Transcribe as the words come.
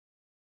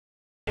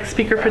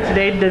Speaker for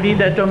today,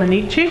 Davide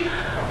Domenici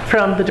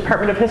from the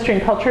Department of History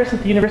and Cultures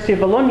at the University of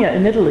Bologna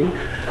in Italy,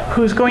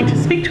 who's going to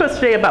speak to us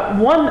today about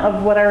one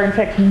of what are in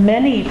fact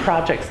many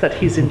projects that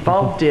he's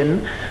involved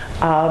in.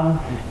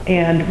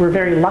 And we're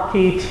very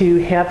lucky to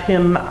have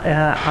him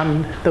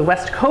on the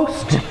West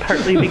Coast,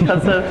 partly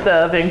because of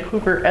the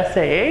Vancouver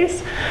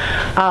SAAs.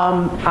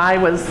 I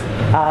was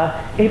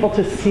able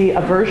to see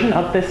a version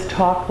of this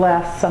talk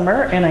last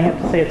summer, and I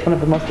have to say it's one of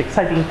the most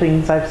exciting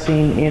things I've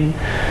seen in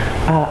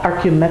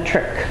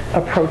archaeometric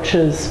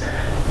approaches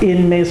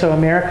in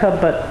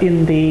Mesoamerica, but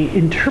in the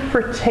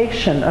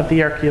interpretation of the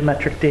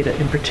archaeometric data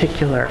in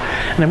particular.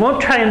 And I won't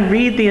try and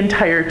read the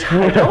enther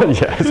title.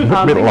 Yes,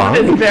 a bit long.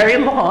 It's very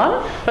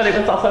long, but it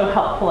was also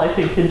helpful, I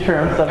think, in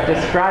terms of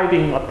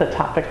describing what the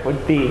topic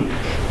would be.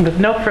 And with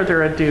no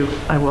further ado,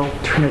 I will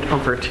turn it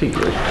over to you.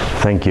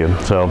 Thank you.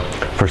 So,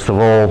 first of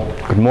all,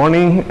 good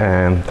morning.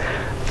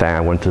 I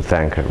want to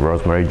thank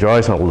Rosemary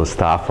Joyce and all the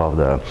staff of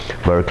the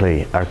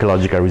Berkeley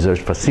Archaeological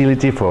Research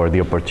Facility for the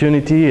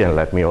opportunity, and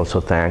let me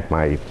also thank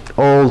my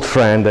old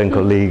friend and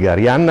colleague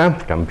Arianna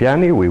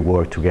Campiani. We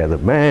worked together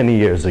many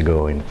years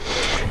ago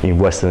in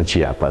Western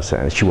Chiapas,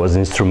 and she was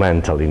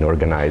instrumental in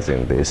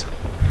organizing this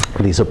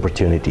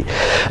opportunity.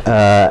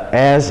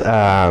 As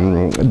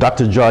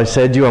Dr. Joyce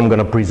said, I'm going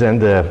to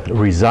present the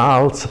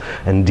results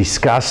and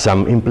discuss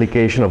some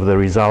implication of the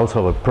results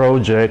of a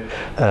project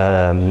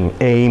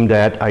aimed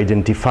at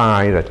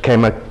identifying,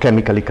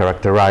 chemically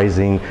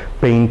characterizing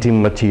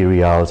painting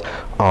materials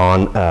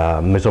on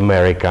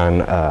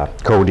Mesoamerican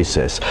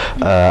codices.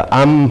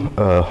 I'm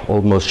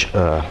almost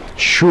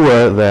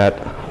sure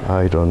that,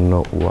 I don't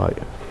know why,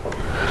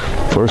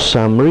 for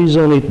some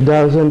reason it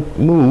doesn't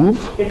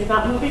move. It's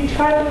not moving.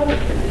 Try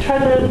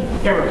the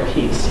arrow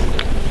keys.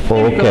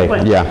 Okay,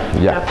 yeah.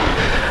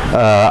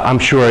 I'm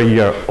sure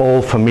you're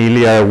all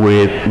familiar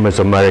with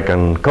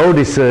Mesoamerican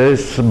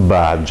codices,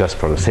 but just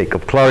for the sake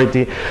of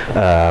clarity,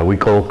 we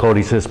call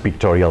codices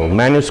pictorial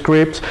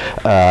manuscripts.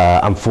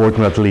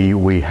 Unfortunately,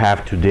 we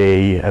have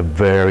today a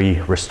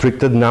very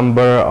restricted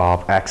number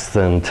of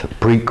extant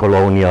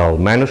pre-colonial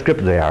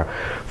manuscripts. They are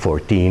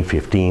 14,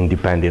 15,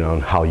 depending on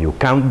how you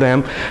count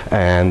them,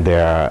 and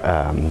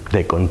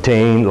they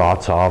contain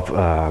lots of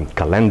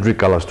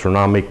calendrical,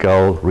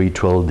 astronomical,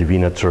 ritual,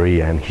 divinatory,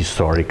 and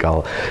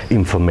historical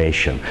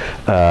information.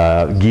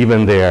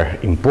 Given their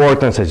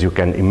importance, as you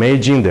can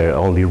imagine, they're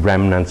only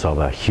remnants of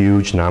a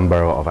huge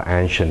number of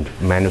ancient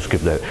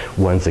manuscripts that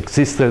once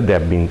existed. They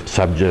have been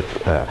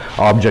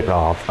object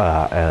of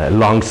a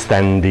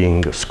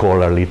long-standing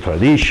scholarly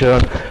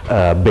tradition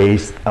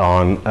based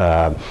on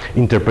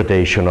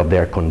interpretation of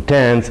their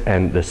contents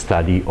and the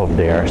study of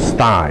their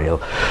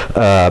style.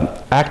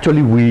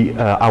 Actually,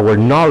 our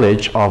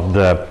knowledge of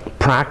the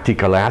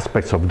practical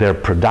aspects of their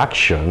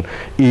production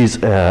is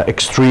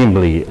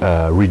extremely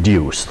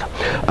reduced.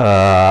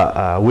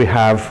 We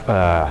have,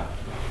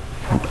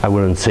 I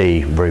wouldn't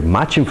say very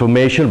much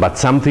information, but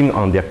something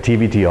on the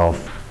activity of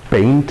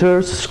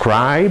painters,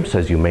 scribes.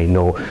 As you may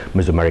know,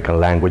 Mesoamerican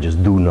languages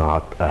do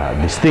not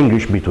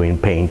distinguish between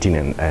painting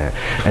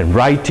and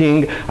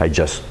writing. I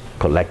just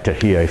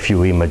collected here a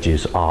few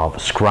images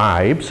of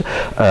scribes,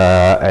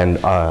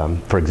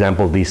 for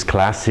example, these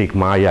classic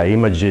Maya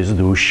images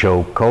do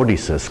show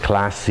codices,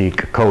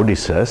 classic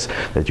codices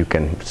that you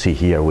can see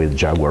here with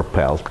jaguar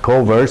pelt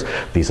covers.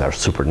 These are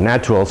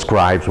supernatural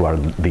scribes, while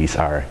these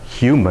are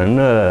human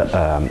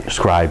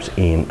scribes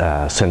in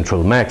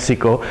central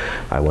Mexico.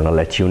 I want to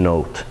let you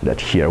note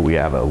that here we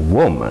have a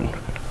woman,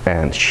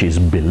 and she's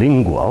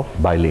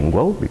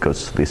bilingual,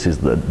 because this is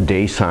the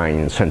day sign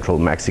in Central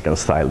Mexican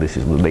style, this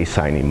is the day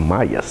sign in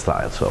Maya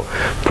style, so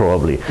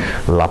probably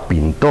La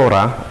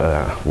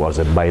Pintora was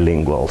a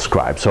bilingual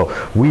scribe. So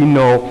we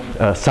know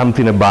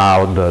something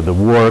about the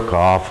work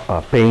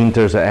of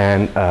painters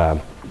and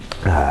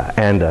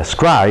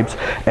scribes,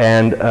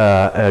 and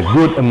a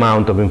good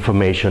amount of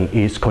information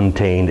is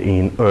contained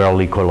in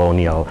early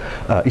colonial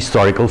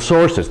historical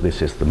sources.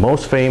 This is the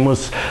most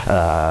famous,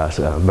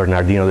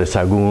 Bernardino de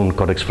Sahagún,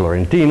 Codex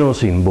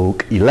Florentinus. In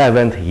book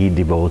 11, he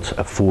devotes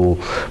a full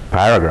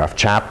paragraph,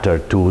 chapter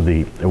to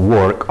the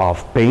work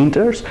of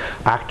painters.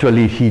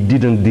 Actually, he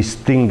didn't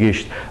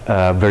distinguish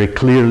very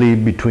clearly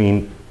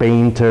between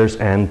painters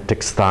and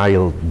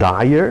textile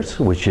dyers,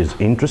 which is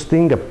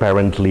interesting.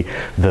 Apparently,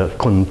 the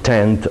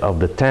content of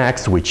the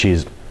text, which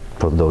is,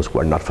 for those who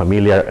are not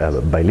familiar,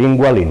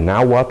 bilingual in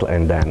Nahuatl,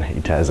 and then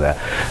it has a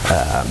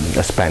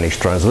Spanish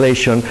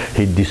translation.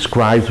 He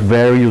describes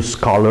various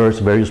colors,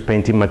 various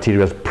painting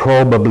materials,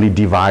 probably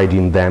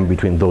dividing them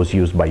between those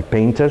used by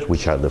painters,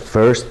 which are the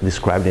first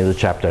described in the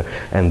chapter,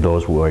 and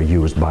those who are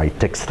used by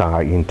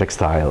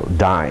textile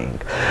dyeing.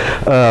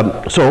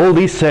 So all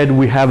this said,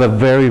 we have a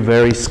very,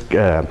 very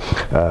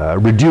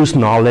reduced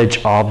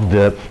knowledge of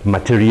the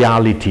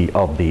materiality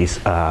of this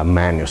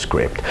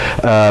manuscript.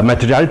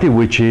 Materiality,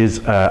 which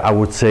is I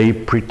would say,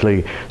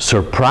 pretty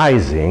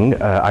surprising.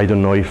 I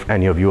don't know if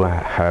any of you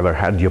have ever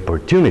had the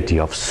opportunity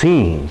of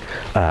seeing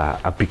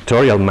a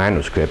pictorial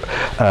manuscript.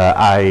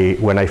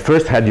 When I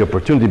first had the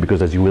opportunity,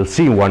 because as you will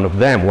see, one of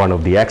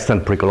the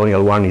extant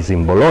pre-colonial one is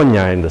in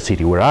Bologna, in the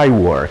city where I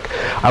work,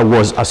 I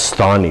was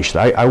astonished.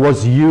 I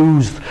was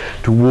used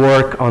to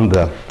work on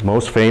the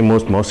most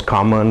famous, most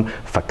common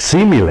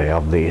facsimile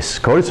of this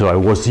code, so I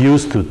was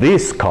used to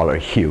these color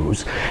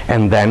hues,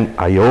 and then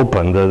I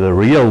opened the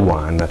real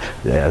one,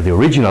 the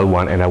original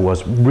one, and I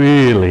was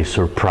really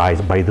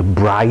surprised by the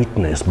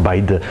brightness, by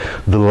the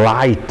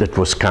light that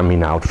was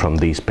coming out from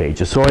these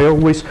pages. So I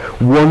always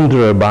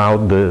wonder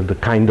about the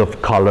kind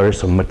of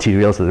colors or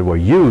materials that were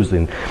used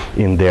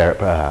in their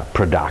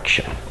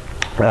production.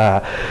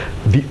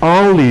 The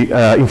only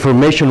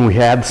information we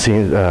had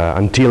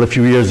until a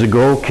few years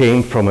ago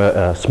came from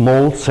a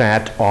small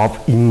set of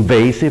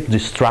invasive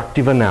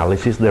destructive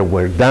analyses that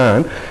were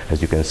done,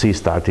 as you can see,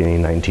 starting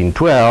in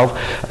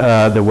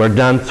 1912. They were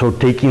done so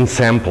taking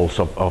samples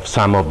of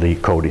some of the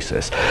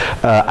codices.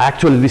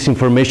 Actually, this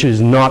information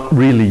is not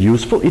really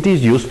useful. It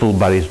is useful,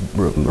 but it's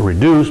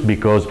reduced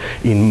because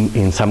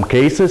in some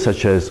cases,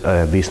 such as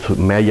these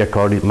Maya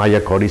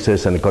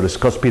codices and the Codex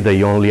Cospi,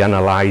 they only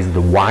analyze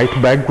the white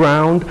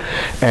background.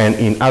 And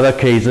in other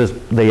cases,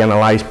 they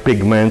analyze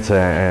pigments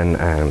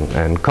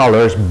and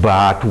colors,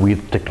 but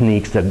with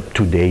techniques that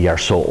today are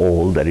so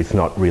old that it's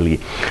not really,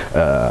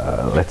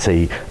 let's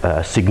say,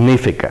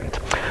 significant.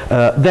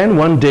 Then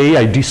one day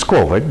I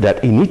discovered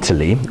that in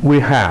Italy we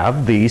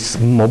have this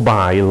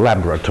mobile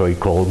laboratory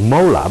called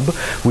MOLAB,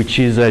 which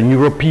is a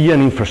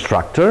European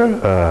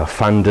infrastructure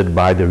funded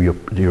by the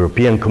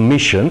European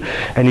Commission,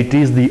 and it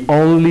is the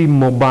only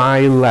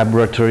mobile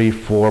laboratory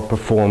for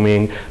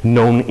performing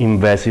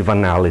non-invasive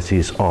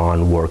analysis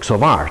on works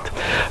of art.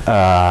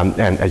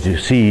 And as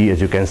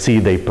you can see,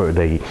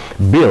 they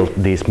built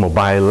this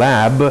mobile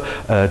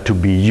lab to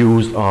be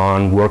used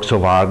on works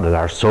of art that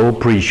are so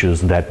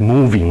precious that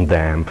moving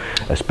them,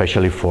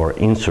 especially for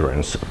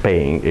insurance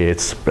paying,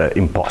 it's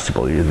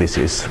impossible. This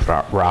is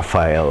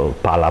Raphael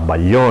Pala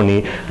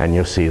Baglioni, and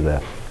you see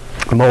the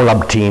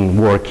MOLAB team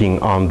working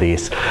on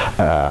this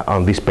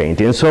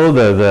painting. And so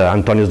the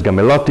Antonio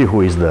Sgamellotti,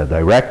 who is the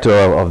director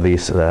of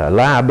this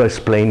lab,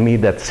 explained me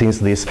that since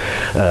this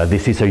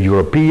is a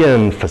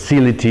European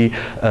facility,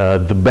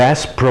 the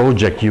best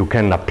project you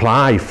can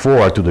apply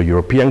for to the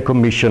European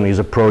Commission is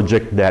a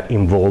project that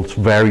involves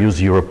various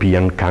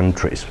European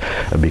countries,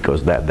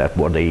 because that's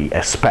what they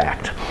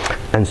expect.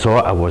 And so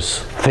I was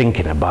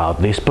thinking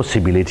about this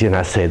possibility, and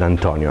I said,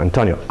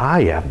 Antonio,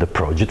 I have the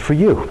project for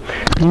you.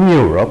 In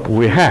Europe,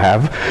 we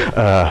have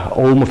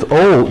almost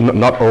all,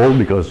 not all,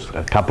 because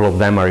a couple of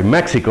them are in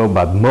Mexico,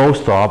 but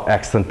most of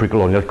extant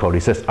pre-colonial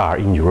codices are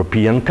in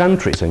European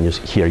countries. And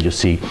here you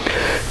see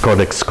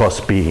Codex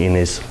Cospi in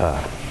its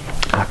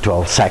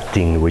actual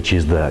setting, which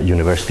is the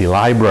university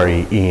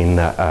library in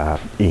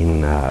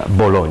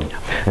Bologna.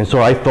 And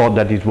so I thought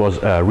that it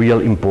was a real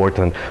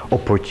important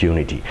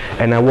opportunity.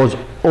 And I was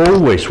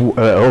always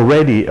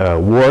already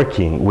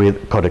working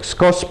with Codex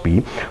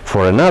Cospi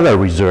for another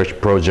research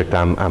project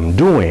I'm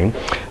doing.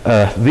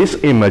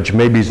 This image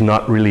maybe is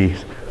not really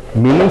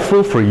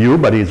meaningful for you,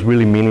 but it's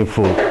really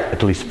meaningful,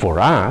 at least for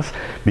us,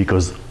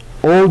 because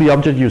all the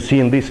objects you see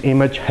in this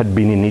image had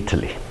been in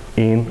Italy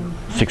in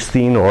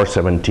 16th or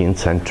 17th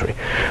century,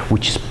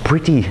 which is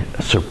pretty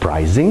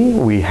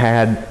surprising. We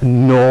had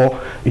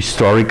no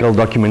historical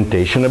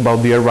documentation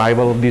about the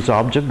arrival of this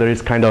object. There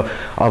is kind of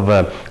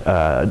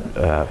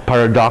a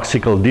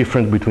paradoxical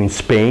difference between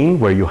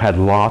Spain, where you had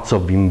lots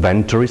of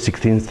inventories,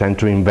 16th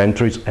century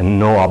inventories, and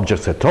no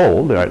objects at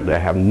all. They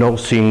have no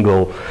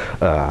single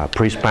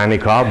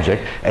pre-Hispanic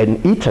object,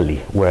 and Italy,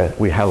 where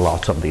we have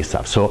lots of this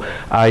stuff. So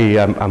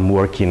I'm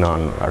working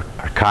on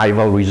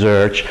archival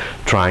research,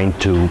 trying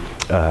to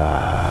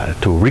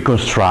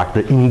reconstruct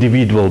the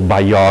individual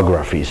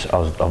biographies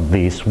of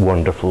this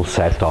wonderful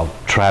set of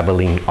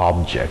traveling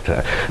objects,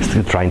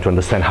 still trying to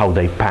understand how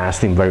they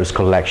passed in various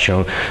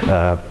collections,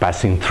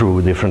 passing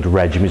through different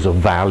regimes of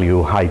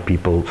value, how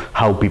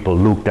people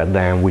looked at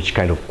them, which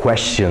kind of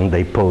question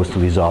they posed to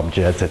these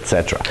objects,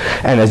 etc.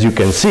 And as you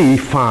can see,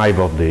 5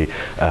 of the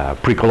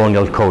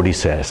pre-colonial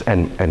codices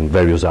and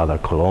various other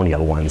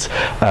colonial ones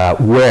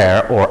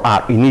were or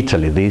are in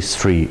Italy. These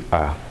 3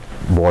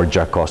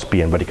 Borgia,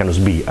 Cospi, and Vaticanus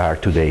B are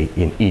today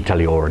in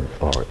Italy or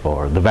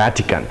the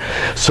Vatican.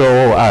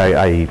 So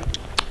I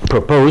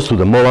proposed to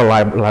the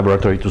MOLAB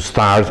laboratory to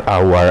start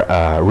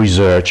our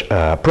research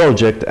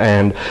project,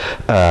 and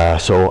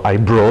so I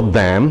brought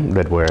them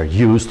that were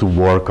used to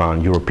work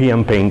on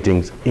European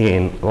paintings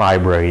in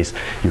libraries.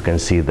 You can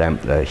see them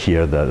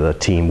here, the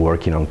team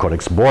working on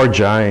Codex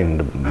Borgia in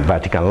the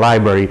Vatican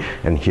Library,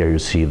 and here you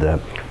see the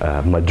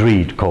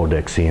Madrid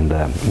Codex in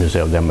the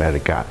Museo de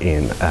America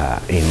in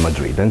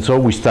Madrid. And so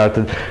we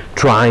started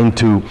trying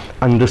to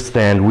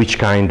understand which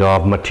kind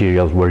of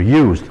materials were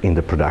used in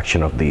the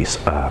production of these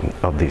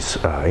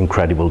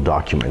incredible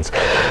documents.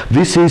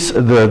 This is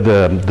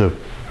the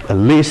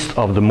list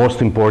of the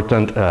most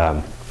important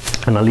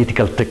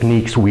analytical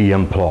techniques we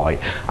employ.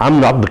 I'm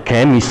not the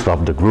chemist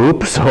of the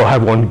group, so I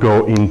won't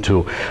go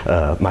into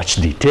much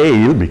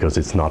detail because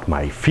it's not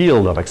my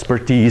field of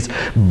expertise,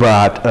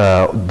 but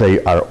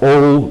they are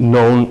all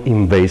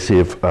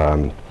non-invasive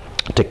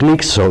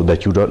techniques, so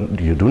that you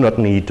do not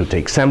need to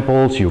take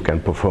samples. You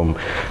can perform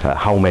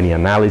how many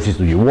analyses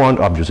do you want.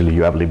 Obviously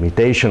you have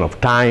limitation of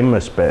time,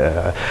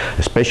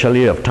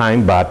 especially of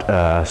time,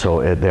 but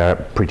so they are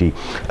pretty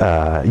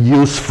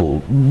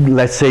useful.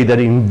 Let's say that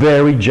in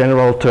very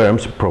general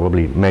terms,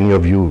 probably many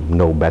of you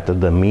know better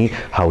than me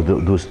how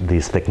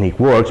this technique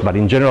works, but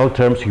in general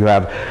terms you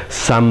have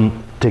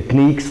some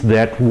techniques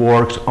that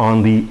works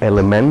on the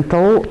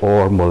elemental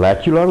or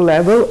molecular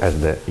level,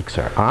 as the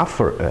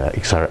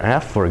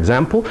XRF, for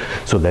example,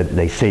 so that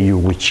they say you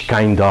which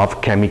kind of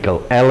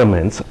chemical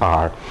elements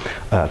are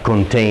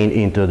contained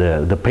into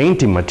the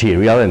painting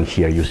material. And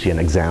here you see an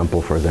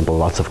example, for example,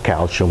 lots of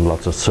calcium,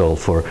 lots of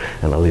sulfur,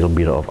 and a little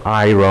bit of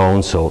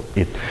iron. So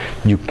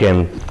you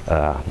can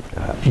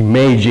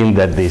imagine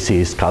that this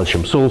is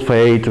calcium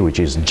sulfate, which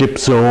is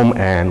gypsum,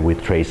 and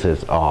with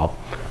traces of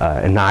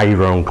an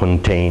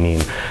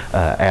iron-containing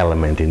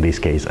element, in this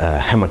case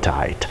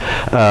hematite.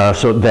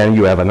 So then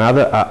you have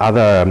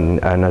other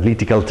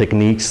analytical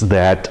techniques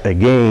that,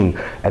 again,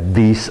 at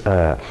this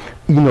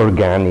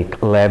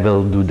inorganic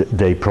level,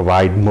 they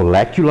provide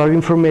molecular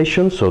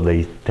information, so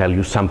they tell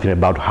you something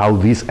about how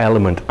these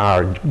elements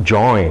are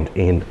joined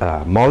in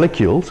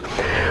molecules.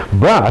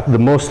 But the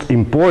most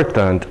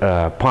important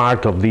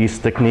part of these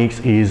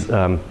techniques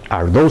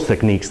are those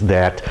techniques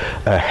that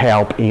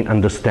help in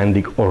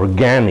understanding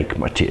organic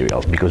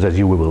materials, because as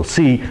you will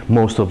see,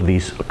 most of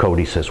these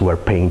codices were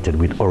painted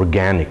with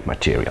organic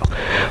material,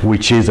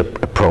 which is a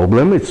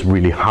problem. It's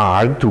really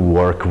hard to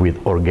work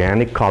with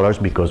organic colors,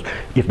 because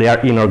if they are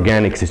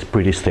inorganics, it's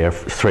pretty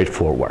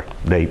straightforward.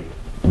 They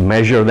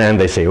measure them,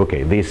 they say,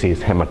 okay, this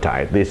is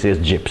hematite, this is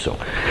gypsum.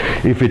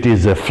 If it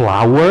is a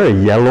flower, a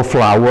yellow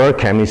flower,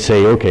 chemists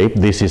say, okay,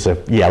 this is a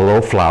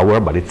yellow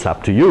flower, but it's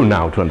up to you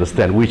now to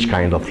understand which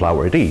kind of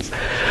flower it is.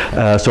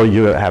 So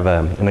you have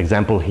an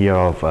example here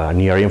of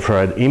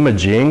near-infrared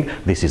imaging.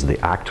 This is the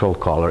actual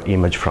color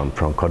image from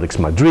Codex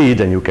Madrid,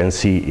 and you can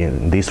see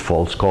in these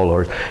false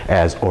colors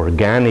as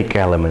organic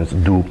elements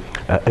do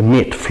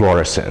emit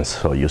fluorescence.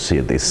 So you see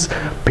this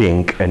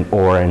pink and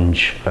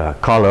orange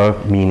color,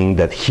 meaning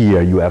that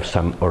here you have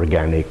some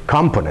organic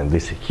component.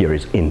 This here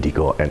is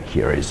indigo, and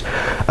here is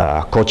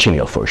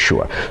cochineal for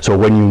sure. So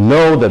when you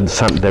know that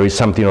there is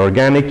something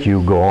organic,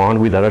 you go on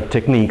with other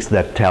techniques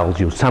that tells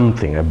you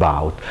something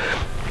about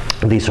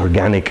this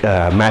organic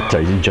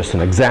matter. Just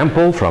an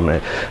example from a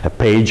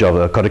page of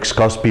a Codex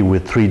Cospi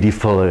with 3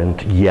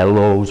 different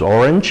yellows,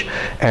 orange,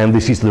 and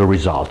this is the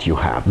result you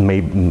have.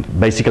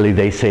 Basically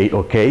they say,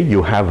 okay,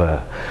 you have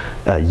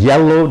a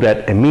yellow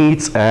that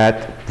emits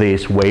at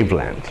this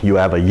wavelength. You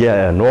have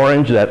an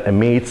orange that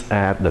emits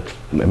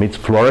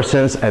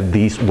fluorescence at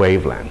this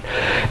wavelength.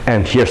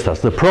 And here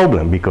starts the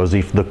problem, because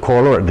if the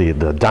color,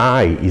 the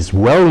dye is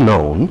well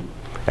known,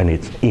 and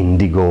it's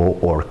indigo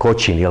or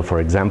cochineal,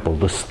 for example,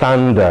 the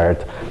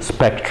standard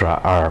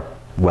spectra are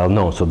well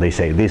known, so they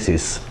say this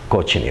is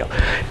cochineal.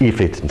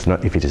 If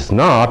it is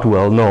not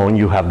well known,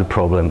 you have the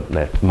problem,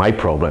 my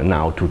problem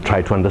now, to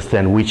try to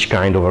understand which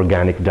kind of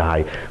organic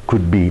dye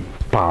could be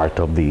part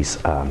of this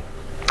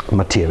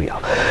material.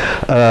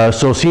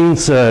 So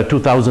since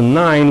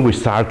 2009 we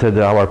started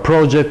our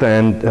project,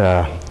 and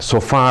so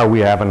far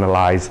we have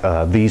analyzed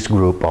this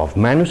group of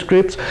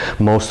manuscripts.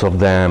 Most of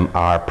them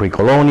are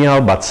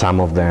pre-colonial, but some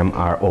of them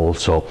are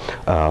also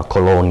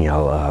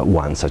colonial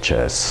ones, such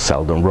as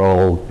Selden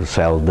Roll,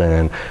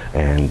 Selden,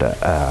 and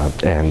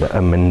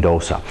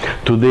Mendoza.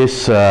 To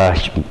this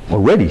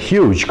already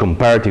huge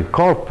comparative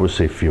corpus,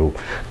 if you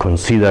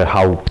consider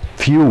how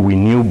few we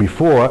knew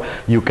before,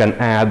 you can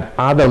add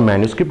other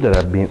manuscripts that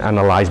have been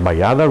analyzed by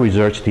other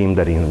research teams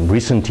that in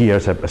recent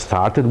years have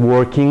started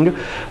working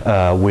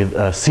with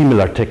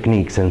similar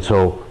techniques, and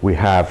so we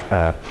have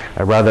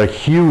a rather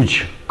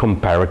huge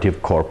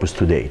comparative corpus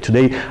today.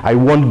 Today I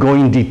won't go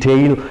in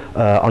detail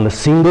on a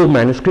single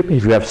manuscript.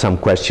 If you have some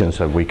questions,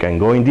 we can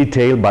go in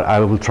detail, but I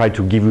will try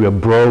to give you a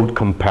broad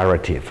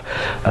comparative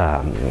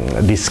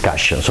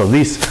discussion. So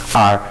these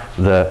are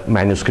the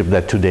manuscripts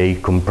that today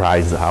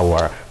comprise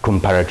our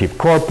comparative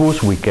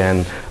corpus. We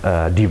can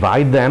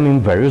divide them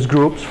in various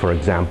groups, for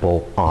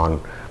example,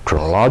 on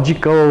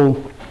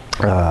chronological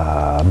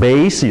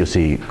base. You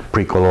see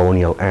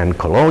pre-colonial and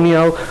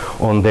colonial.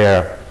 On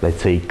their,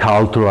 let's say,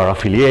 cultural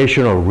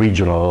affiliation or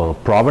regional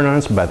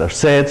provenance, better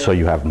said. So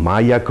you have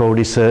Maya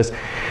codices.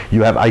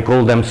 You have, I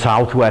call them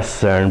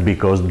Southwestern,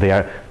 because they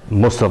are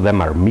most of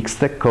them are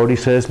mixtec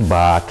codices,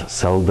 but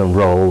seldom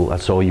roll,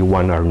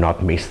 SOU1 are not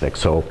mixtec,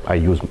 so I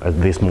use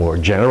this more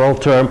general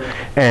term,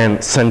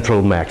 and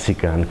Central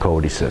Mexican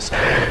codices.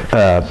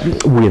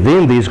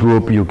 Within this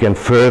group, you can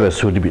further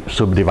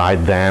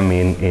subdivide them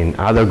in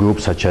other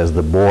groups, such as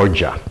the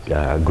Borgia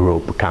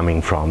group,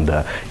 coming from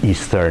the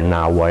eastern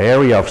Nahua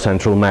area of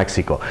central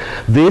Mexico.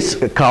 This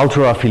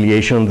cultural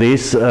affiliation,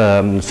 this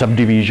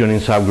subdivision in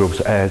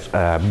subgroups has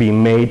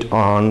been made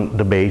on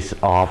the base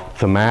of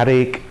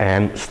thematic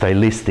and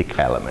stylistic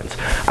elements.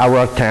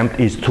 Our attempt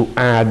is to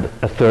add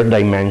a third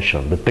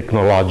dimension, the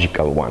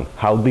technological one,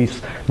 how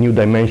this new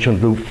dimension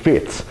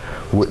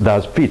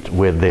does fit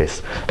with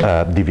these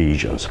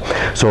divisions.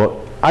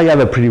 So I have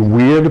a pretty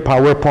weird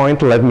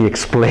PowerPoint. Let me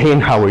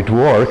explain how it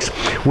works.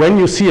 When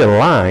you see a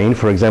line,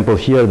 for example,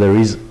 here there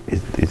is,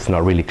 it's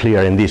not really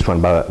clear in this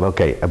one, but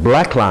okay, a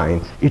black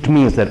line, it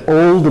means that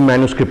all the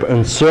manuscripts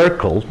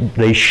encircled,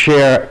 they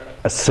share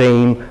a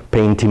same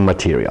painting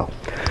material.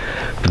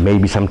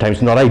 Maybe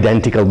sometimes not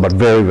identical, but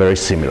very, very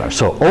similar.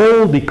 So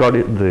all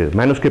the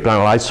manuscripts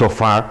analyzed so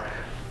far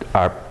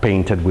are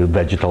painted with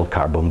vegetal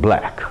carbon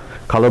black.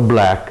 Color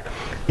black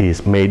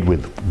is made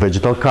with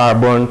vegetal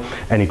carbon,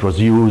 and it was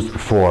used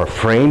for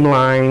frame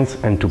lines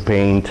and to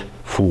paint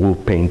full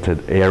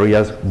painted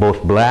areas,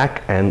 both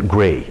black and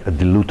gray. A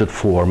diluted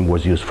form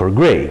was used for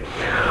gray.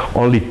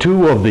 Only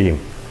two of the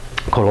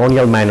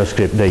Colonial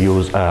manuscript, they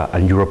use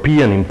a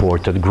European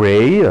imported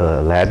gray,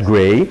 lead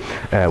gray,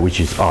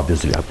 which is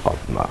obviously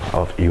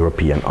of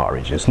European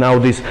origins. Now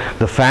the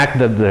fact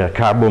that the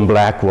carbon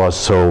black was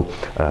so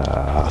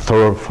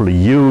thoroughly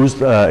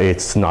used,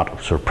 it's not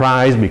a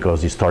surprise,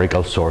 because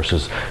historical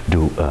sources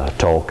do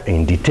talk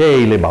in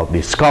detail about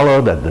this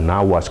color that the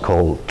Nahuas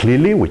call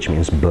tlili, which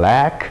means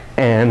black,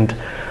 and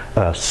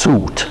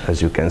soot,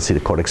 as you can see, the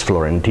Codex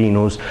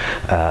Florentinus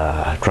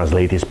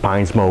translate as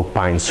pine smoke,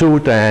 pine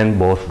soot, and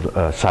both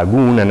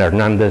Sagun and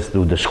Hernandez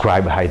do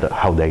describe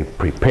how they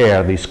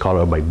prepare this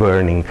color by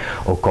burning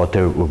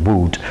ocote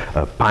wood,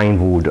 pine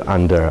wood,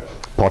 under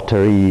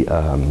pottery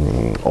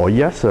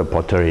ollas,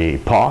 pottery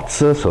pots,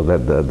 so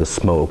that the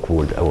smoke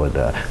would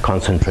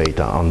concentrate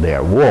on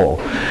their wall.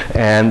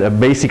 And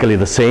basically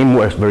the same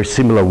work, very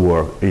similar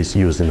work, is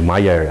used in the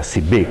Maya area.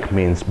 Sibic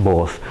means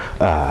both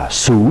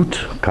soot,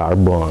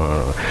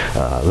 carbon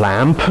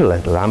lamp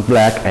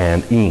black,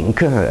 and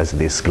ink, as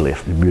this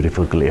glyph,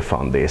 beautiful glyph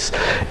on this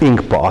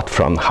ink pot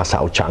from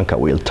Hasao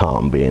Chancawil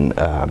tomb in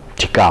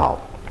Tikal.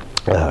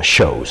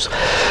 Shows.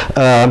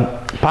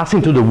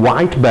 Passing to the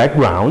white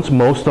backgrounds,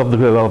 most of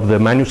the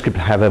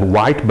manuscripts have a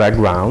white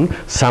background.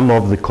 Some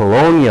of the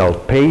colonial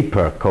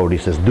paper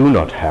codices do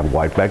not have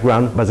white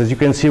background, but as you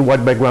can see,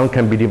 white background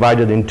can be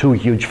divided in two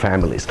huge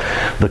families: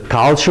 the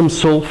calcium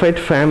sulfate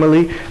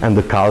family and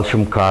the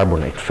calcium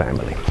carbonate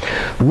family,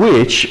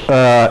 which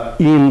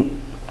in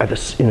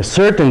a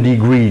certain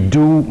degree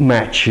do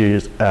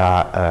matches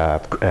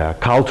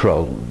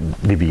cultural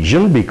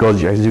division,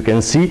 because as you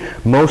can see,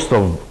 most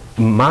of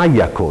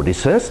Maya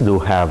codices do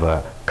have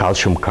a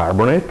calcium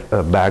carbonate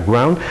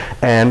background,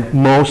 and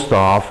most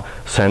of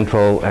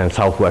central and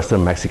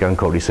southwestern Mexican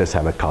codices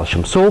have a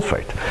calcium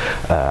sulfate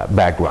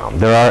background.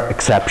 There are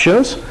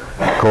exceptions.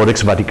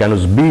 Codex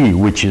Vaticanus B,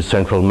 which is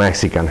central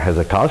Mexican, has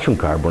a calcium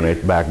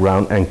carbonate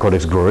background, and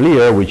Codex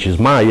Grolier, which is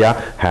Maya,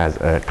 has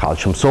a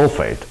calcium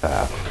sulfate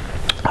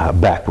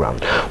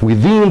background.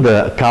 Within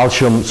the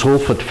calcium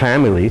sulfate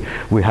family,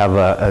 we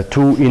have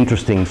two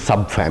interesting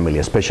subfamilies.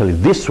 Especially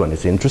this one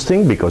is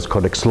interesting because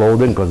Codex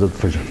Loden and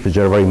Codex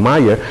Fitzgerald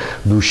Meyer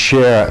do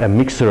share a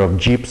mixture of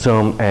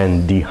gypsum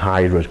and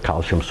dehydrated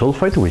calcium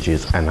sulfate, which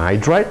is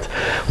anhydrite.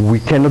 We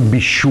cannot be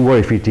sure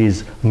if it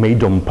is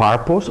made on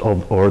purpose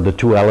or the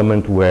two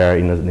elements were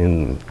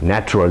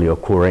naturally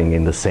occurring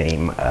in the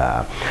same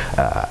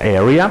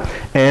area.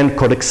 And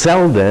Codex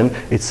Selden,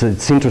 it's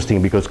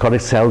interesting because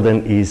Codex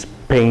Selden is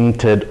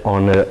painted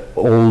on an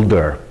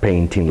older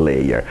painting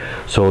layer.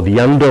 So the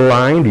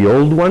underline, the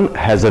old one,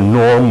 has a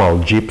normal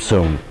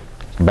gypsum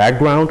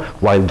background,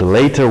 while the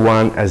later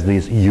one has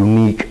this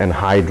unique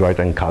anhydrite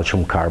and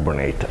calcium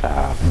carbonate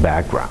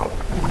background.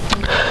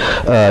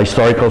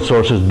 Historical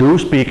sources do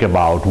speak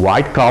about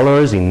white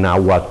colors. In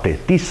Nahuatl,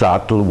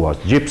 Tizatl was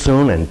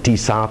gypsum and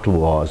Tizatl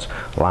was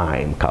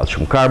lime,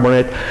 calcium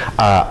carbonate.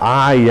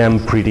 I am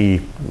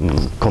pretty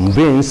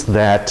convinced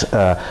that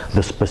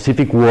the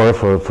specific word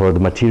for the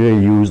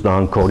material used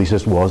on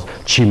codices was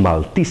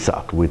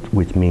chimaltizat,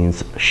 which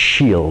means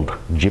shield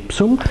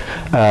gypsum,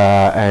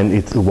 and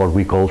it's what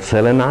we call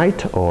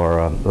selenite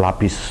or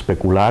lapis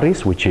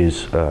specularis, which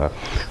is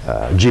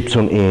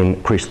gypsum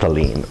in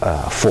crystalline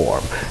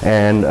form.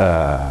 And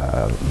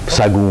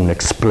Sagun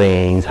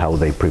explains how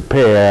they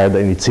prepared,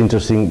 and it's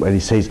interesting when he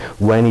says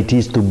when it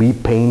is to be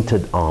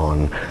painted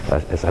on,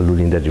 as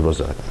alluding that it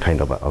was a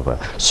kind of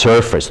a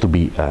surface to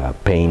be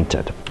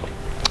painted.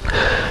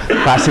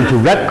 Passing to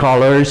red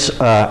colors,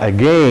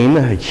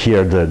 again,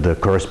 here the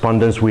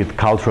correspondence with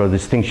cultural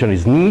distinction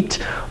is neat.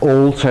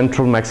 All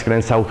central Mexican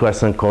and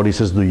southwestern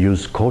codices do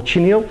use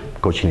cochineal,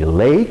 cochineal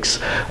lakes,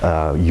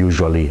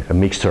 usually a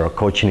mixture of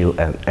cochineal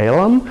and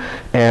alum,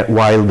 and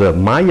while the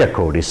Maya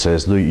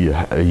codices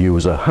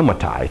use a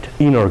hematite,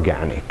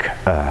 inorganic,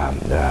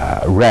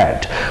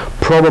 red.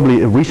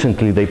 Probably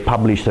recently they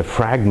published a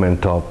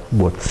fragment of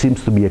what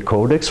seems to be a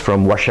codex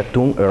from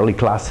Washington, early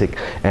classic,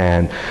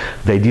 and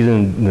they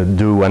didn't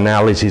do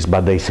analysis,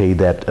 but they say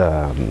that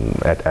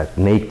at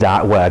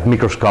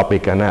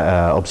microscopic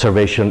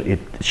observation it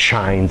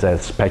shines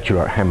as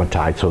specular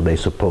hematite, so they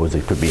suppose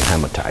it could be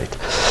hematite.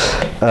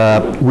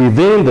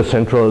 Within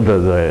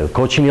the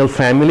cochineal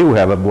family, we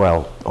have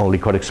only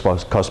Codex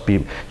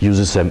Cospi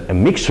uses a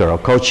mixture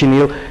of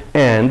cochineal,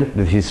 and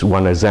this is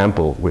one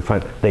example.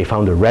 They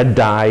found a red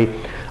dye.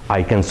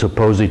 I can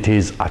suppose it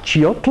is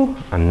Achiotl,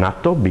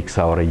 Anato,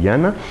 Bixa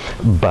orellana,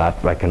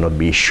 but I cannot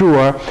be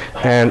sure.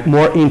 And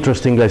more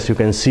interestingly, as you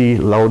can see,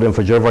 Louden,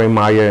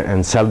 Fagervary-Meyer,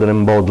 and Selden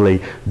and Bodley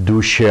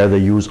do share the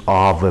use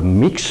of a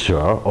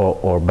mixture,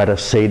 or better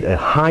said, a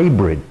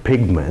hybrid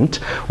pigment,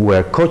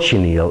 where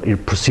cochineal is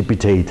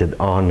precipitated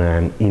on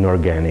an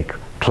inorganic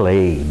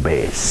clay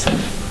base.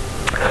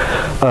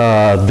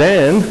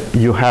 Then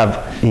you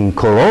have in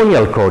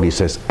colonial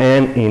codices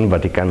and in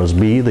Vaticanus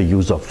B the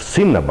use of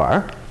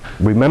cinnabar.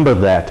 Remember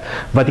that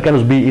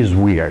Vaticanus B is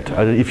weird.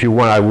 If you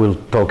want, I will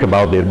talk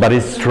about it, but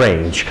it's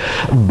strange.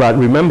 But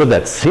remember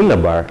that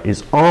cinnabar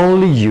is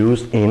only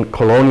used in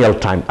colonial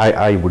time.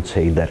 I would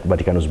say that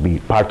Vaticanus B,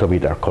 part of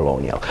it are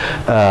colonial.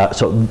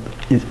 So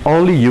it's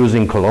only used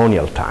in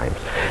colonial times.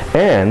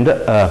 And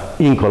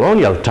in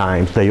colonial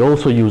times, they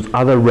also use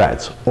other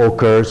reds,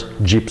 ochres,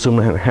 gypsum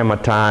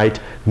hematite,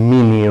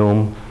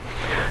 minium.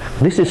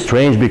 This is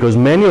strange because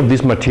many of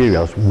these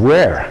materials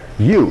were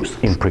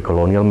used in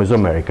pre-colonial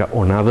Mesoamerica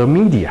on other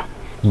media,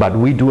 but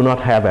we do not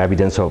have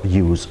evidence of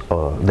use,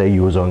 their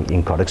use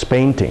in Codex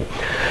painting.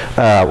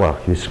 Well,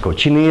 this is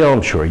cochineal,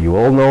 I'm sure you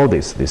all know,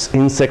 this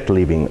insect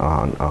living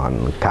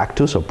on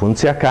cactus,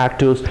 Opuntia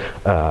cactus,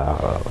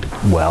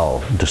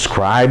 well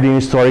described in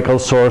historical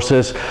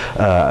sources.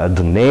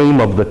 The name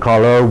of the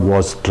color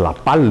was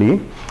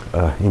tlapalli.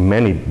 In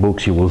many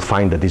books you will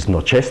find that it's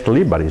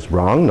nochestli, but it's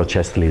wrong.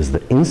 Nochestli is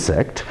the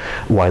insect,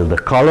 while the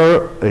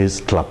color is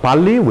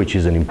tlapalli, which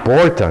is an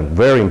important,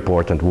 very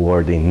important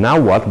word in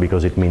Nahuatl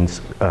because it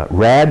means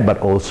red, but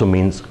also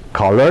means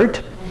colored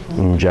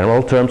in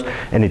general terms,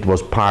 and it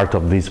was part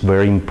of this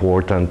very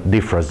important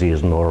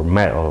diffracism or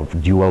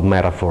dual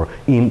metaphor,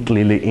 int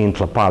lili, int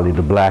tlapalli,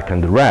 the black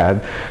and the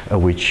red,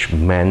 which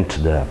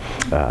meant the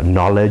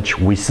knowledge,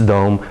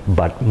 wisdom,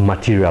 but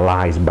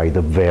materialized by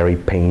the very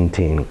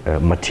painting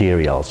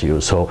materials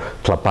used. So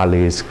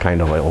tlapalli is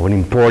kind of an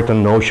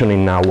important notion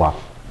in Nahuatl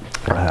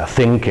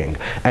thinking,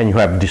 and you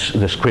have this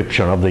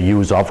description of the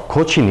use of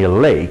cochineal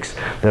lakes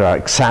that are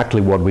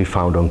exactly what we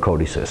found on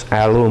codices.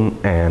 Alum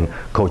and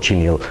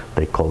cochineal,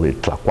 they call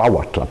it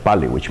tlacuawa,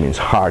 tlapalli, which means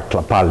hard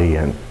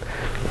tlapalli, and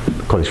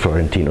Codex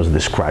Florentinos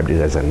described it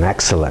as an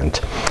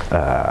excellent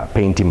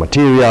painting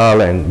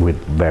material, and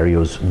with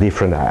various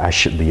different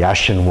the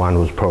ashen one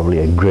was probably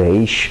a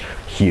grayish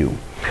hue.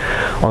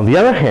 On the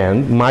other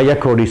hand, Maya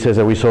codices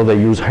that we saw, they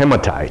use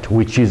hematite,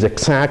 which is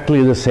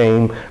exactly the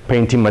same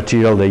painting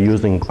material they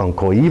used on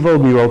coeval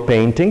mural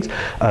paintings.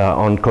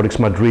 On Codex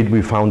Madrid,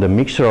 we found a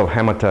mixture of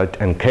hematite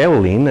and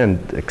kaolin, and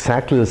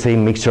exactly the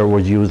same mixture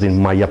was used in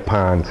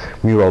Mayapan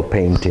mural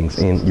paintings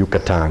in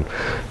Yucatan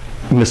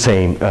in the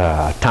same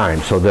time.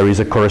 So there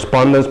is a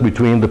correspondence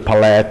between the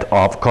palette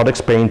of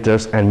Codex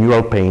painters and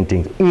mural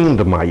paintings in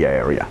the Maya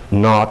area,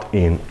 not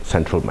in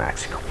central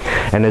Mexico.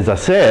 And as I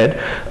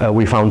said,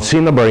 we found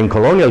cinnabar in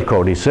colonial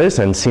codices,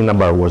 and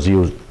cinnabar was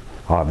used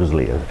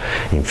obviously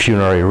in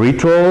funerary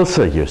rituals.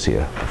 You see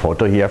a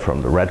photo here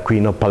from the Red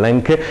Queen of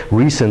Palenque.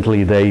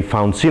 Recently they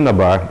found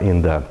cinnabar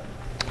in the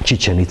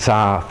Chichen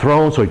Itza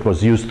throne, so it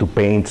was used to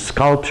paint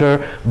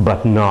sculpture,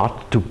 but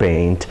not to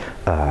paint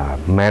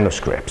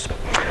manuscripts.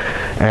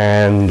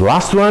 And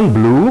last one,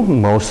 blue.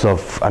 Most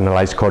of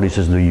analyzed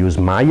codices do use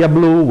Maya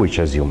blue, which,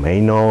 as you may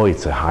know,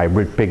 it's a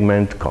hybrid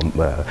pigment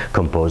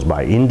composed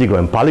by indigo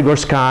and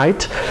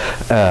polygorsite.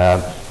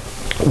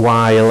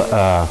 While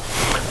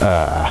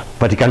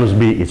Vaticanus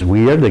B is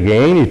weird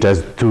again, it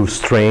has two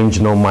strange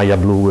non-Maya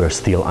blue are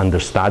still under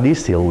study,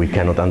 still we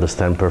cannot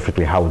understand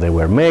perfectly how they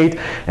were made.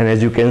 And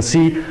as you can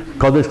see,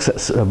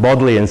 Codex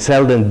Bodley and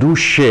Selden do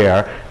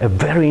share a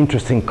very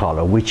interesting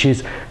color, which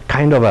is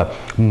kind of a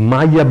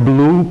Maya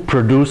blue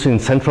produced in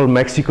central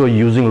Mexico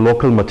using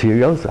local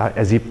materials,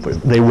 as if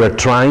they were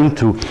trying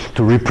to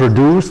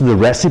reproduce the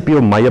recipe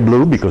of Maya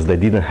blue, because they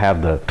didn't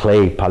have the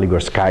clay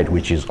polygorsite,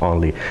 which is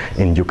only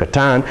in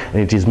Yucatan, and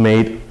it is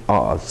made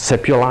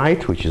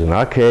sepiolite, which is an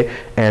arche,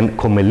 and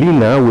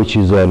comelina, which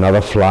is another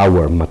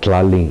flower,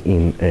 matlali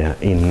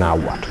in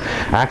Nahuatl.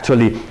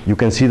 Actually, you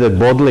can see that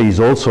Bodley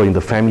is also in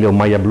the family of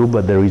Maya blue,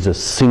 but there is a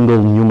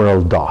single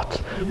numeral dot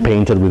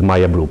painted with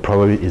Maya blue.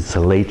 Probably it's a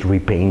late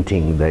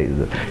repainting.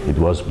 It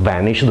was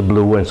vanished, the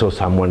blue, and so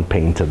someone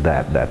painted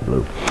that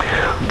blue.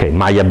 Okay,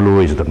 Maya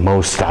blue is the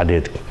most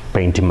studied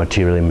painting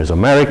material in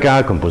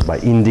Mesoamerica, composed by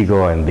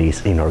indigo and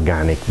this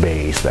inorganic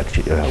base, that,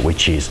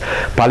 which is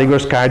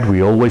palygorskite.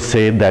 We always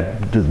say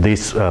that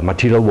this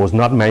material was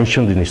not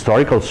mentioned in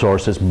historical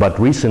sources, but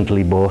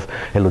recently both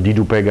Elodie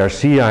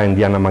Dupé-Garcia and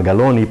Diana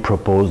Magaloni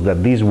proposed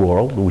that this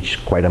word, which is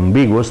quite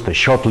ambiguous, the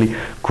shortly,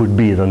 could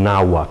be the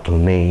Nahuatl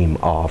name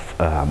of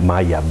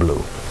Maya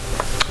blue.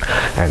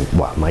 And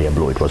well, Maya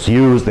blue, it was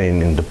used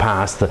in the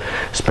past,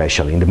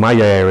 especially in the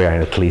Maya area,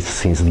 and at least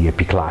since the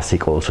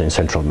Epiclassic, also in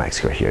central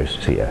Mexico. Here you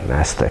see an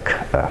Aztec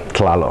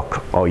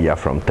Tlaloc Oya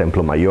from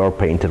Templo Mayor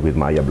painted with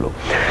Maya blue.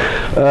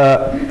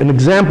 An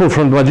example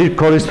from the Madrid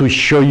Codex to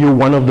show you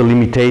one of the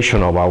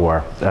limitations of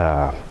our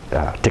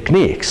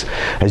techniques.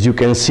 As you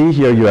can see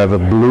here, you have a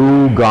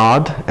blue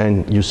god,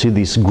 and you see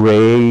this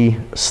gray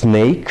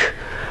snake.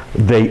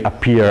 They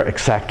appear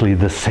exactly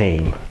the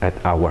same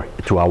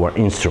to our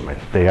instrument.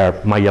 They are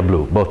Maya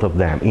blue, both of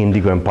them,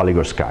 indigo and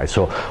palygorskite.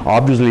 So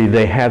obviously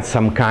they had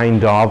some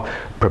kind of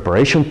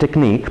preparation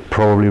technique,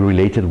 probably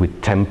related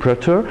with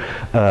temperature,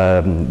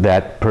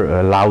 that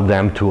allowed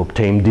them to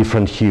obtain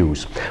different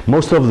hues.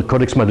 Most of the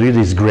Codex Madrid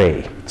is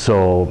gray,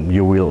 so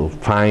you will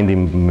find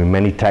in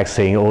many texts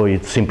saying, oh,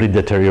 it simply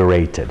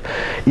deteriorated.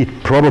 It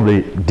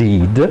probably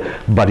did,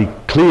 but it's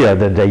clear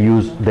that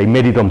they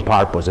made it on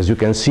purpose. As you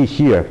can see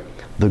here,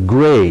 the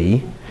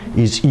gray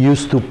is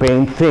used to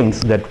paint things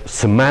that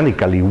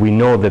semantically we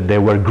know that they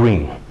were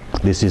green.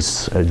 This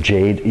is a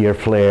jade, ear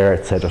flare,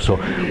 etc. So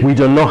we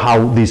don't know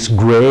how this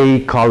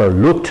gray color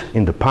looked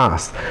in the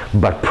past,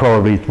 but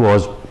probably it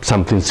was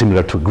something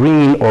similar to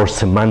green or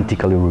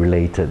semantically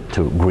related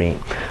to green.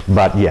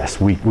 But yes,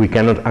 we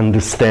cannot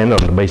understand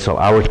on the basis of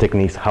our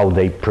techniques how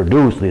they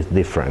produce these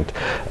different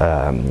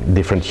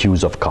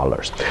hues of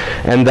colors.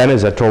 And then,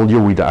 as I told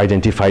you, we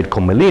identified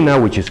Commelina,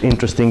 which is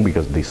interesting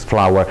because this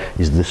flower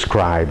is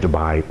described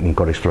by in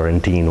Codex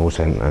Florentinus,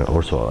 and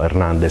also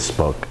Hernandez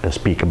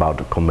speak about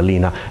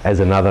Commelina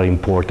as another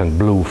important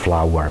blue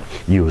flower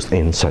used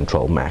in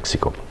central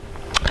Mexico.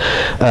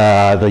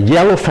 The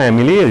yellow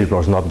family, it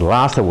was not the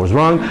last, I was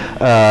wrong.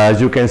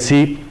 As you can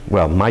see,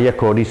 well, Maya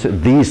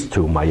codices, these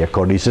two Maya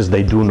codices,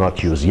 they do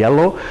not use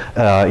yellow.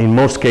 In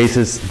most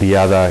cases, the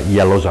other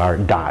yellows are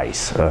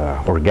dyes,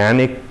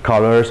 organic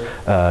colors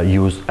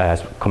used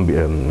as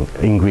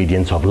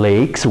ingredients of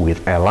lakes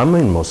with alum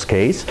in most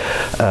cases.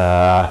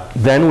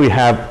 Then we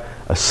have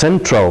a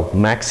central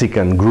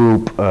Mexican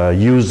group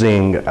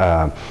using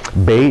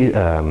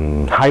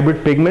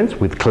hybrid pigments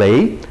with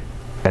clay,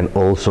 and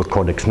also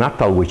Codex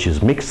Natal, which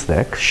is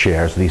Mixtec,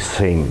 shares this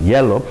same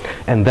yellow.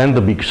 And then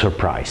the big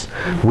surprise.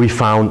 We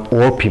found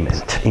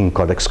orpiment in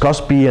Codex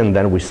Cospi, and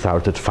then we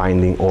started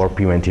finding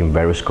orpiment in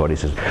various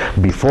codices.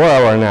 Before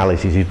our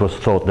analysis, it was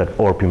thought that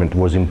orpiment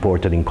was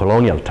imported in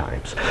colonial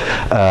times.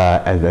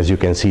 And as you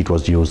can see, it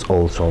was used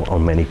also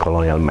on many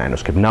colonial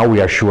manuscripts. Now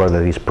we are sure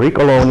that it's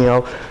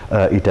pre-colonial.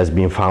 It has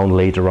been found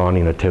later on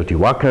in a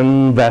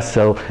Teotihuacan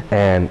vessel,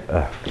 and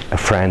a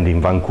friend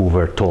in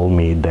Vancouver told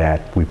me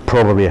that we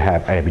probably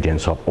have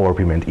evidence of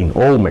orpiment in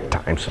Olmec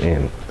times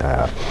in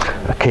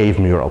cave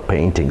mural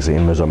paintings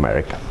in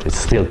Mesoamerica. It's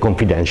still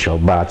confidential,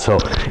 but so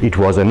it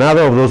was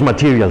another of those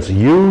materials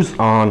used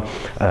on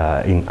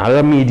in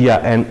other media,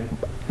 and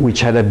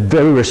which had a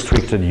very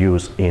restricted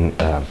use in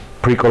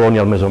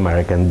pre-colonial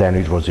Mesoamerica, and then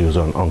it was used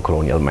on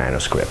colonial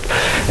manuscript.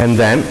 And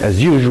then,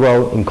 as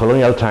usual, in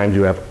colonial times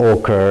you have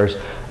ochres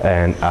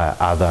and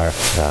other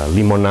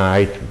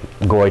limonite,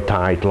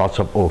 goethite, lots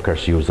of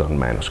ochres used on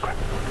manuscript.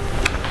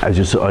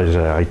 As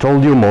I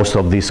told you, most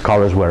of these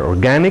colors were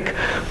organic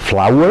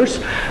flowers.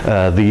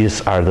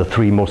 These are the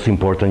three most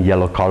important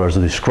yellow colors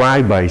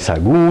described by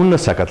Sahagún,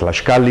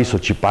 Zacatlaxcalli,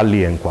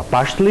 Xochipalli, and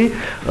Quapashtli.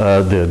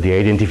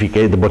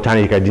 The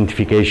botanic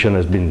identification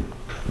has been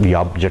the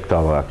object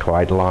of a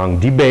quite long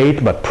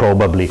debate, but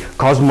probably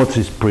Cosmos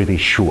is pretty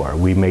sure.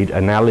 We made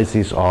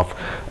analysis of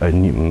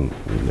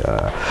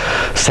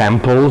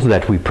samples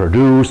that we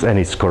produce, and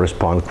it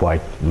corresponds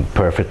quite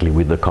perfectly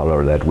with the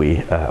color that we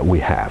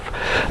have.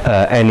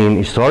 And in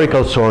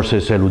historical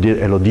sources,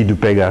 Elodie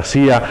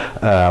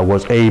Dupé-Garcia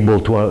was able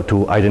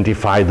to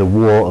identify the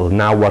word,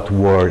 Nahuatl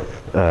word,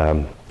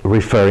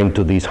 referring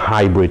to these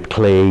hybrid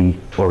clay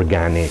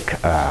organic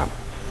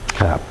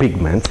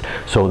pigments,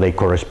 so they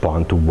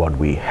correspond to what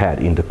we had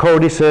in the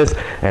codices.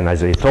 And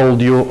as I told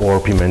you,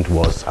 orpiment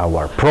was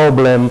our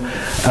problem.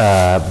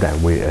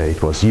 Then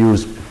it was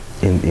used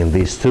in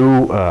these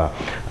two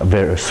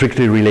very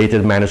strictly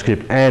related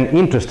manuscripts, and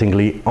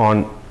interestingly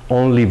on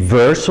only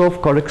verso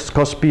of Codex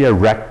Cospi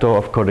and recto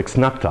of Codex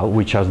Natal,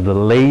 which has the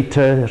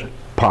later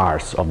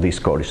parts of these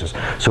codices.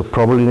 So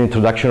probably the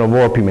introduction of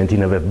orpiment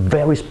in a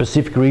very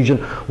specific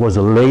region was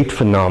a late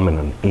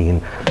phenomenon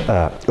in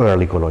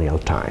early colonial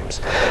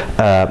times,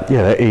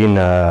 in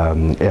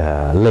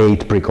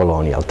late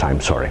pre-colonial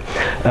times, sorry.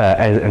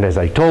 And as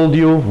I told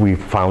you, we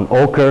found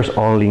ochres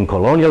only in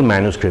colonial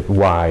manuscript,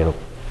 while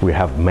we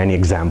have many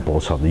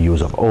examples of the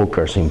use of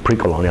ochres in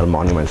pre-colonial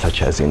monuments,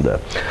 such as in the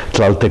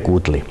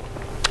Tlaltecutli.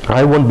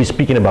 I won't be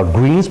speaking about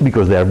greens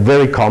because they are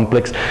very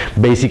complex.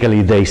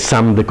 Basically, they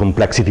sum the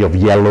complexity of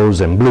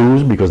yellows and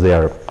blues because they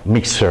are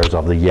mixtures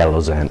of the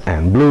yellows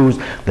and blues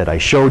that I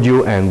showed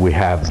you, and we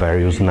have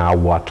various now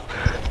what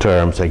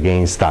terms,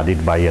 again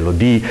studied by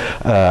LOD,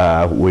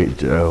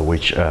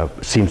 which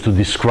seems to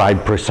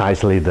describe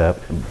precisely the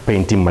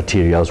painting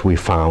materials we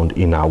found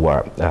in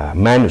our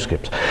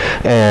manuscripts.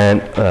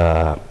 And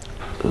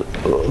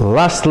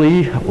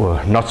lastly,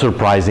 not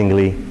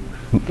surprisingly,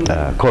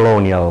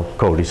 colonial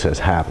codices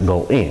have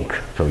gold ink,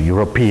 so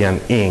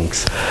European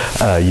inks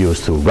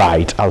used to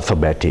write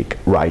alphabetic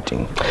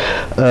writing.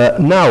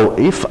 Now,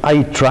 if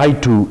I try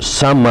to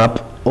sum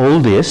up all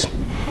this,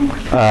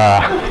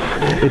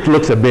 it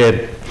looks a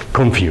bit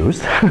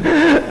confused,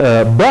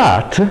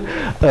 but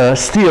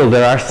still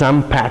there are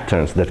some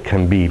patterns that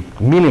can be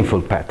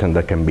meaningful patterns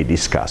that can be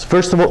discussed.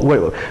 First of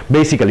all,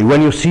 basically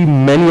when you see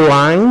many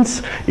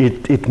lines,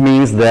 it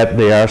means that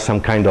there are some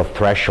kind of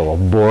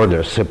threshold,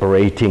 borders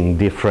separating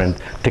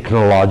different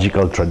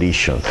technological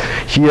traditions.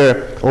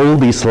 Here all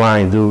these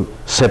lines do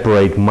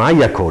separate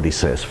Maya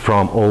codices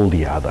from all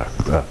the other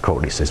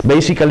codices.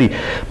 Basically,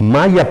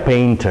 Maya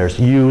painters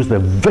used a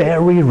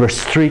very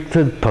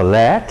restricted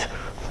palette,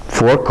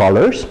 4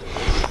 colors,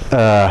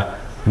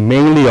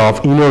 mainly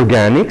of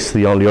inorganics.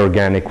 The only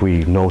organic we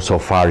know so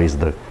far is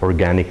the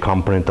organic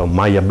component of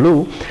Maya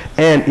blue,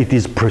 and it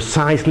is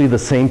precisely the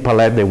same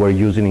palette they were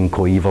using in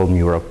coeval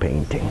mural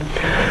painting.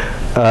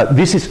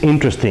 This is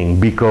interesting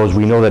because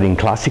we know that in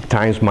classic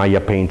times Maya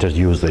painters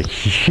used a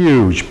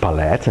huge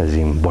palette, as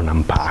in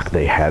Bonampak.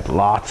 They had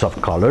lots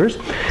of colors,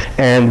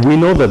 and we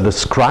know that the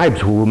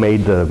scribes who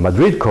made the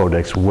Madrid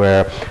Codex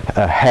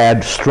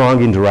had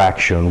strong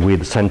interaction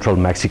with Central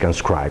Mexican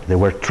scribes. They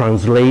were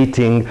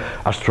translating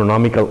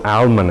astronomical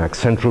almanacs,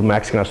 Central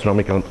Mexican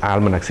astronomical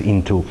almanacs,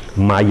 into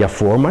Maya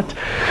format.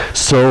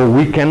 So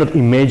we cannot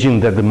imagine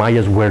that the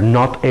Mayas were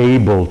not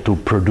able to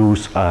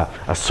produce a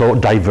so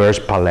diverse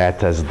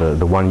palette as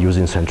the one used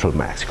in Central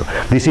Mexico.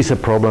 This is a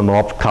problem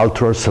of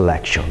cultural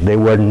selection. They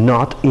were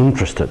not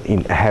interested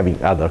in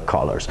having other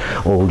colors,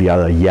 all the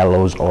other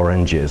yellows,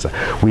 oranges.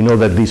 We know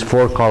that these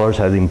 4 colors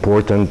had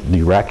important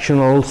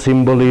directional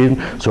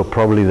symbolism, so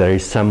probably there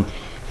is some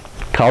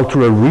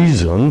cultural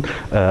reason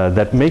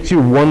that makes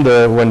you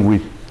wonder when we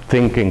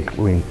thinking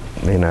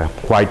in a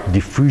quite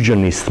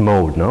diffusionist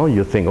mode, no?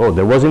 You think, oh,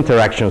 there was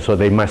interaction, so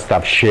they must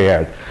have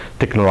shared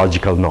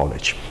technological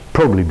knowledge.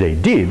 Probably they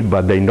did,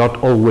 but they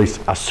not always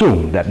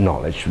assume that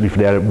knowledge. If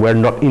they were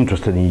not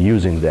interested in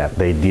using that,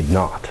 they did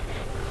not.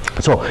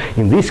 So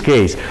in this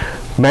case,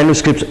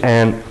 manuscripts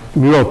and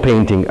mural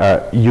painting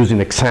are using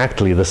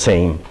exactly the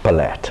same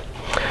palette.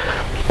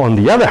 On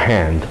the other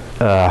hand,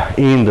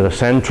 in the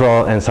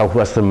central and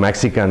southwestern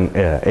Mexican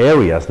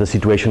areas, the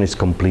situation is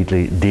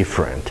completely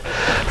different.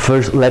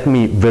 First, let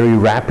me very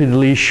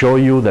rapidly show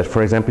you that,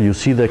 for example, you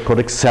see the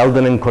Codex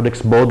Selden and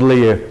Codex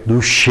Baudelaire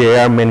do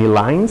share many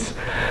lines.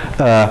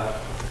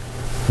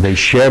 They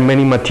share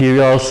many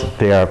materials.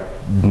 They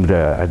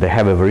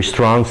have a very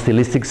strong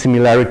stylistic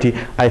similarity.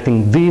 I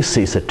think this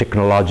is a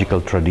technological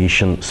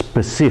tradition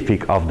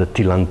specific of the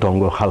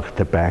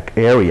Tilantongo-Jaltepec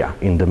area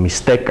in the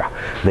Mixteca.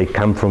 They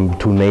come from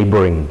 2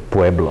 neighboring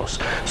pueblos.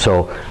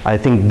 So I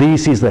think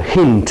this is a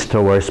hint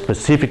towards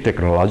specific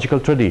technological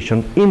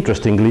tradition.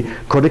 Interestingly,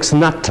 Codex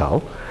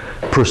Natal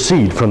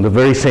proceed from the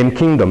very same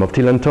kingdom of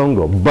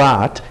Tilantongo,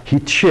 but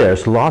it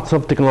shares lots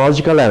of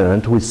technological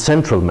elements with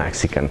Central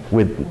Mexican,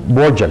 with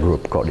Borgia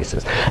group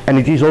codices. And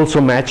it is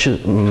also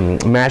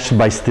matched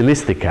by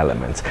stylistic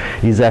elements.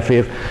 It's as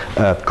if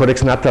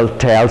Codex Natal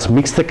tells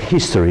Mixtec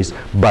histories,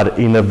 but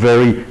in a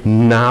very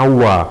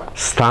Nahua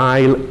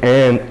style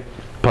and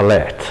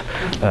palette.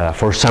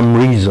 For some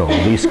reason,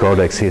 this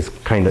codex is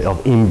kind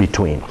of in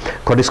between.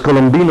 Codex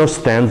Colombino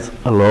stands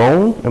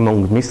alone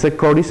among Mixtec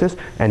codices,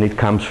 and it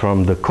comes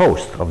from the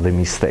coast of the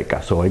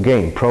Mixteca. So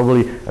again,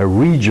 probably a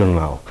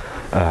regional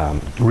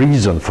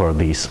reason for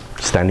this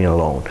standing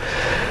alone.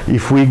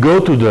 If we go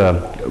to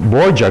the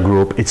Borgia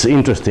group, it's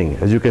interesting.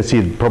 As you can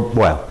see,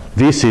 well,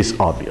 this is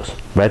obvious.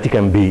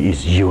 Vatican B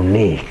is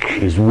unique,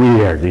 is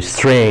weird, is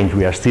strange.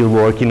 We are still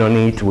working on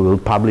it. We will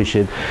publish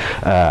it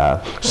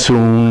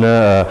soon,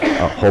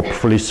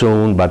 hopefully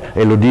soon. But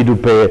Elodie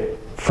Dupé,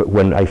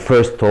 when I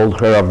first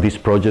told her of this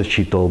project,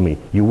 she told me,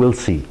 you will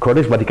see.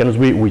 Codex Vaticanus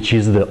B, which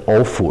is the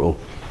awful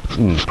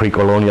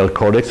pre-colonial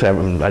codex,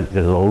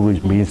 there's always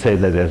been said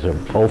that there's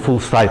an awful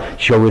style.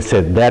 She always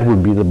said that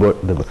would be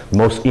the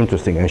most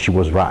interesting, and she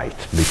was right,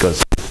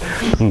 because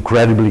it's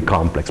incredibly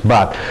complex.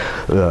 But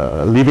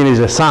leaving it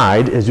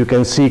aside, as you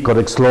can see,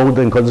 Codex Lode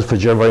and Codex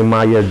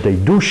Fejer-Weihmeyer, they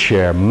do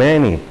share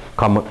many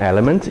common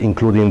elements,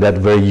 including that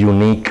very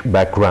unique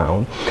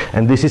background.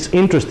 And this is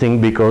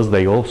interesting because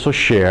they also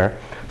share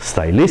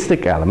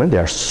stylistic element. They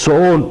are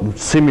so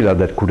similar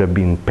that could have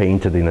been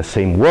painted in the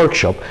same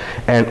workshop.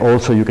 And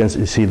also you can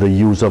see the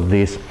use of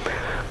this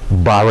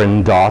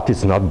barren dot.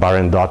 It's not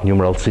barren dot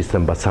numeral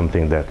system, but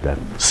something that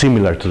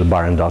similar to the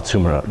barren dot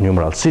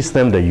numeral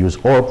system. They use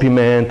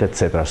orpiment,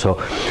 etc.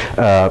 So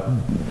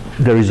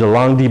there is a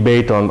long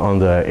debate on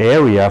the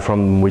area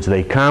from which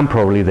they come.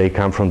 Probably they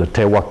come from the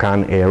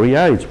Tehuacan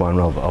area. It's one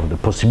of the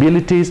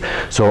possibilities.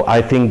 So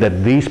I think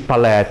that this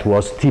palette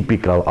was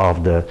typical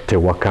of the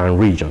Tehuacan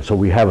region. So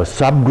we have a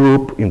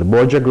subgroup in the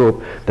Borgia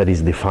group that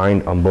is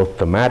defined on both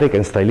thematic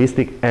and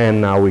stylistic, and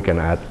now we can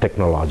add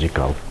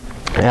technological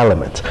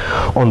elements.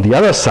 On the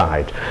other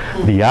side,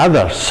 the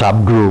other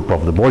subgroup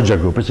of the Borgia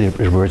group is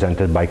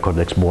represented by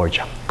Codex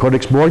Borgia.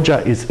 Codex Borgia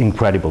is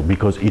incredible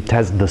because it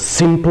has the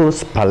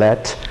simplest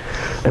palette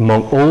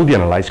among all the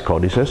analyzed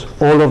codices.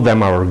 All of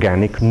them are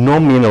organic, no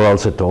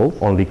minerals at all,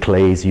 only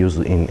clays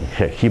used in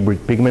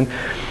hybrid pigment.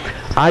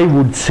 I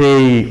would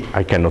say,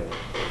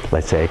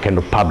 let's say I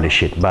cannot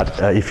publish it, but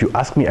if you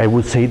ask me, I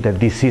would say that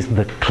this is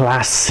the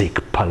classic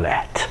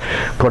palette.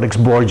 Codex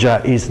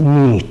Borgia is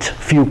neat,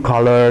 few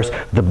colors,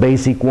 the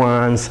basic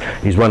ones,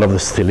 is one of the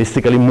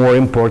stylistically more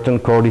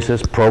important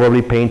codices,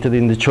 probably painted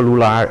in the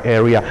Cholula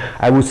area.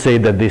 I would say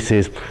that this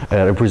is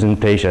a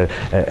representation,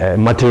 a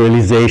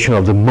materialization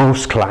of the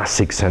most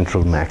classic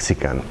Central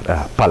Mexican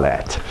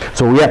palette.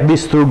 So we have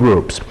these two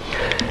groups.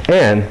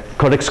 And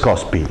Codex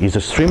Cospi is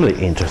extremely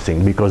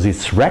interesting because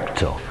its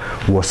recto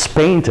was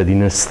painted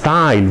in a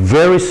style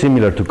very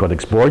similar to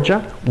Codex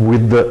Borgia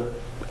with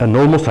an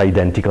almost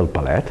identical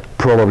palette,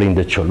 probably in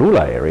the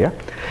Cholula area,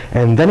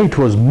 and then it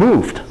was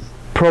moved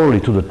probably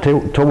to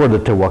toward the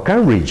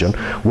Tehuacan region,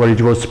 where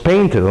it was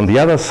painted on the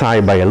other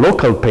side by a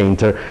local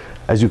painter,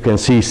 as you can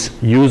see,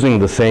 using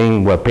the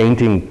same, we're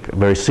painting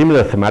very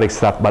similar thematic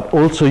stuff, but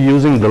also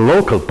using the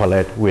local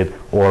palette with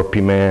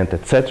orpiment,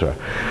 etc.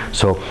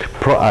 So,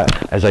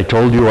 as I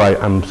told you,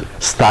 I'm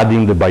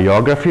studying the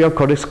biography of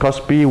Codex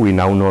Cospi. We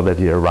now know that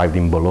he arrived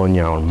in Bologna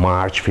on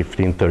March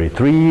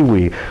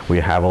 1533. We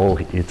have all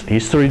its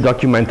history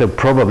documented.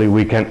 Probably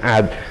we can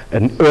add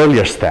an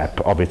earlier step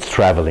of its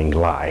traveling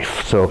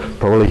life. So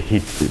probably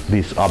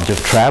this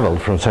object traveled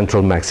from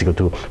central Mexico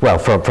to, well,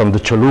 from the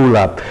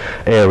Cholula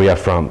area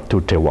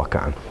to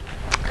Tehuacan.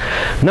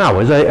 Now,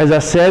 as I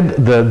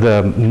said,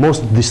 the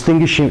most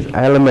distinguishing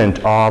element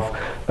of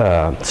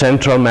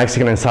Central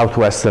Mexican and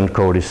Southwestern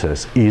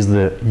codices is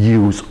the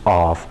use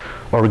of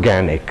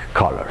organic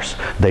colors.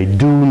 They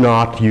do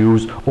not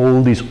use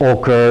all these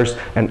ochres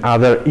and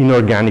other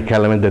inorganic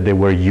elements that they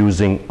were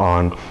using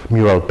on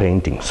mural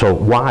painting. So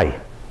why?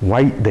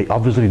 Why they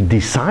obviously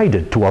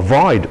decided to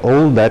avoid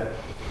all that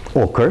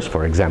ochres,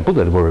 for example,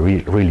 that were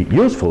really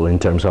useful in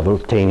terms of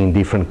obtaining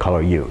different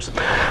color hues.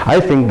 I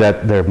think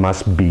that there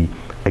must be,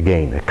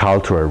 again, a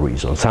cultural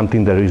reason,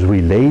 something that is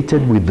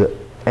related with the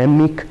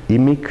emic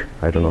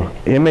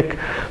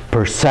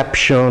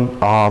perception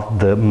of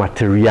the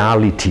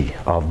materiality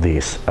of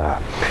this,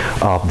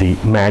 of the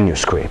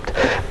manuscript.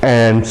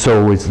 And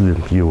so it's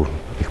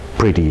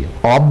pretty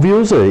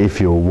obvious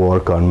if you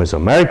work on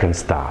Mesoamerican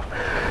stuff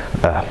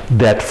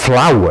that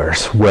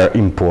flowers were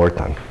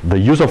important. The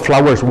use of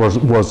flowers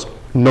was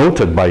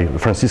noted by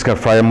Franciscan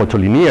Friar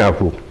Motolinia,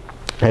 who,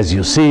 as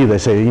you see, they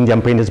say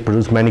Indian painters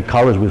produce many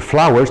colors with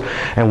flowers,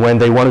 and when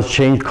they wanted to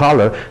change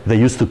color, they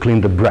used to clean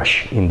the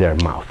brush in their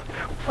mouth.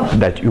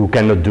 That you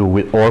cannot do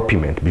with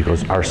orpiment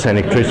because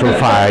arsenic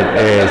trisulfide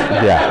is,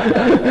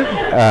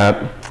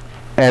 yeah.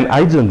 And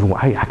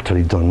I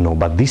actually don't know,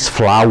 but this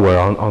flower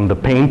on the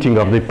painting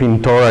of the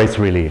Pintora is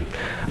really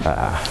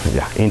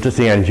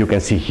interesting, and you can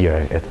see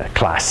here a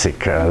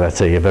classic, let's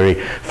say a very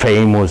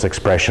famous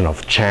expression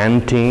of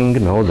chanting.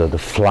 The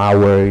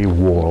flowery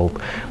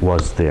world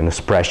was an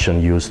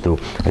expression used to,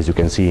 as you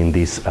can see in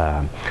this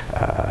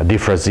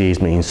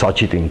diphrasism, in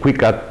Socit in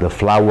Quicat, the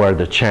flower,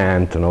 the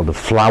chant, the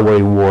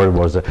flowery word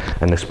was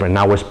an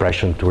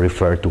expression to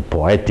refer to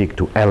poetic,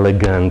 to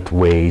elegant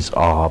ways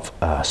of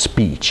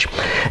speech.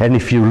 And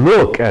if you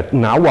look at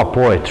Nahua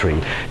poetry,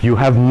 you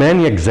have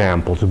many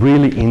examples,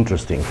 really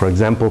interesting. For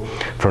example,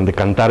 from the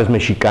Cantares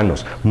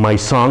Mexicanos, my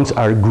songs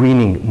are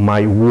greening,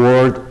 my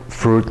word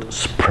fruit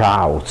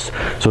sprouts.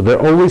 So there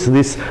always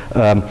this,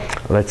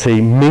 let's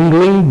say,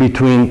 mingling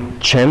between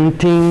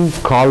chanting,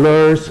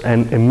 colors,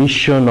 and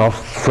emission of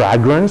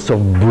fragrance,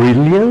 of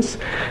brilliance,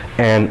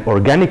 and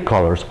organic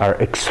colors are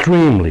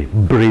extremely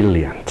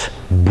brilliant,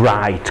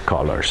 bright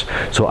colors.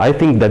 So I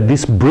think that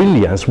this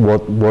brilliance,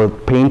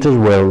 what painters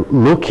were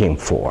looking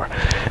for.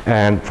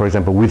 And for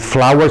example, with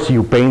flowers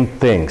you paint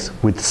things,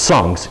 with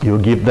songs you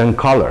give them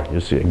color, you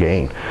see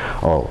again.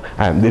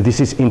 And this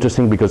is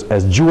interesting because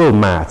as jewel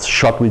mattes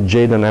shot with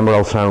jade and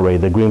emerald sunray,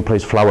 the green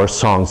place flower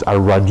songs are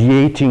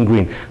radiating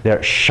green,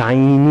 they're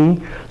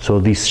shining. So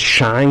this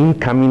shine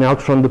coming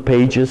out from the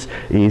pages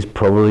is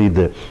probably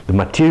the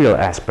material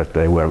aspect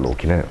they were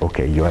looking at.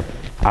 Okay, you have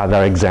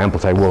other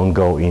examples, I won't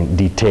go in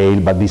detail,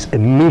 but this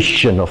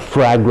emission of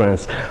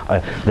fragrance,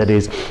 that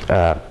is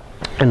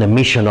an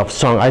emission of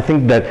song. I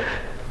think that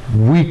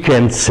we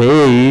can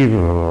say,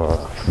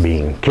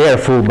 being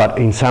careful, but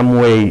in some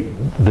way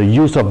the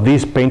use of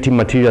this painting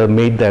material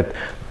made that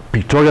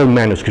pictorial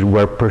manuscripts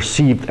were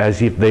perceived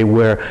as if they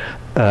were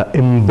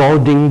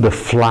embodying the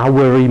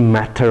flowery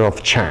matter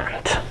of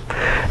chant.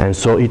 And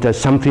so it has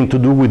something to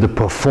do with the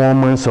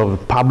performance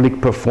of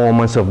public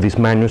performance of this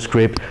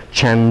manuscript,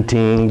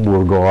 chanting.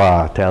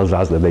 Bourgois tells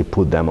us that they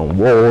put them on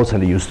walls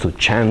and they used to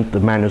chant the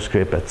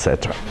manuscript,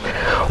 etc.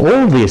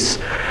 All this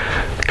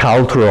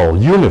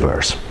cultural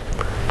universe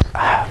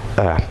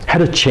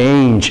had a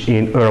change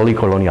in early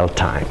colonial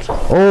times.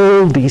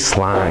 All these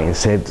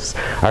lines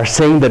are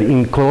saying that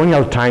in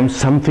colonial times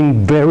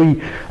something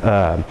very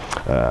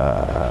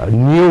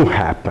new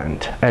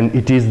happened, and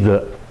it is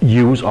the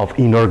use of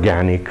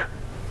inorganic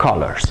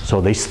colors.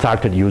 So they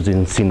started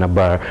using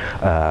cinnabar,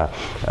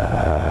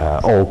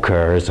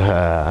 ochres,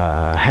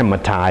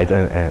 hematite,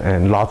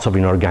 and lots of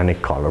inorganic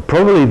color.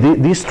 Probably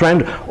this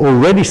trend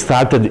already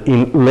started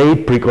in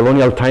late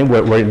pre-colonial time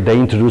where they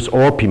introduced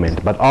ore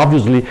pigment, but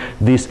obviously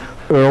this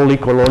early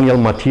colonial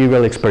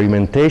material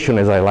experimentation,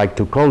 as I like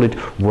to call it,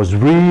 was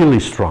really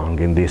strong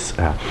in this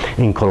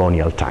in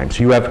colonial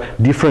times. You have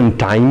different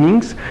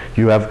timings.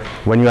 You have,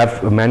 when you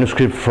have a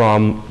manuscript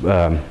from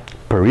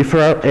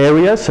peripheral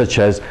areas such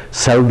as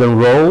Selden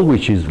Roll,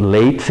 which is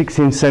late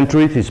 16th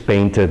century, it is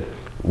painted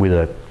with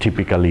a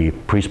typically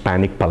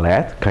pre-Hispanic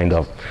palette, kind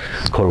of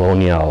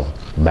colonial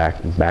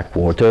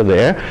backwater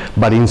there.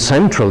 But in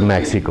central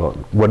Mexico,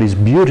 what is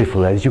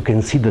beautiful is you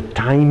can see the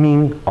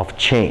timing of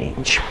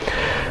change.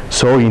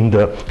 So in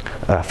the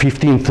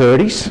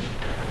 1530s,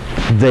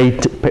 they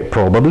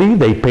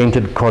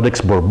painted Codex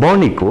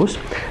Bourbonicus,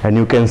 and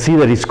you can see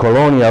that it's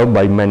colonial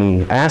by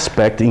many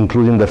aspects,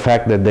 including the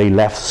fact that they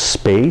left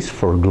space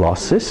for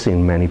glosses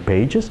in many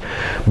pages,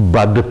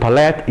 but the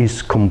palette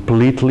is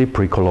completely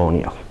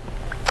pre-colonial.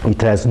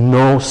 It has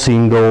no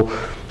single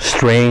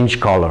strange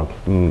color,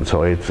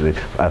 so it's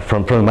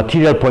from a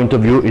material point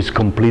of view, it's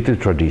completely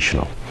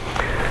traditional.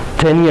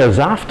 10 years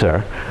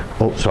after,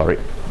 oh sorry,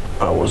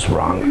 I was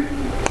wrong.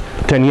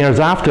 10 years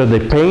after, the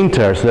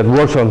painters that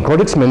worked on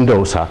Codex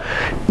Mendoza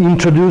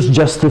introduced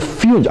just a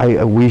few,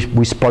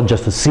 we spot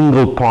just a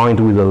single point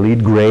with a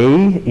lead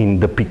gray in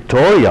the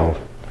pictorial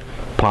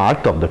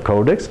part of the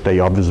Codex. They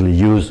obviously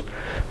use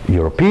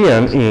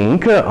European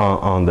ink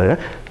on there,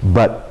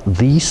 but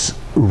this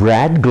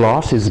red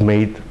gloss is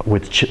made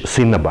with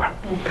cinnabar.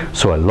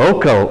 So a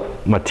local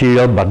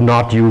material, but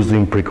not used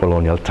in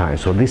pre-colonial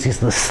times. So this is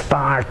the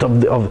start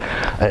of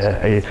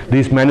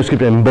this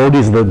manuscript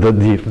embodies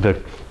the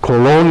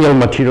colonial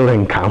material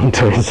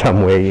encounter in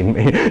some way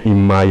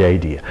in my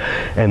idea.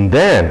 And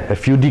then a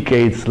few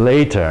decades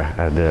later,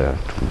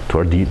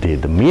 toward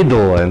the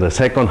middle and the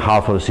second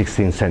half of the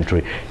 16th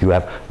century, you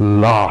have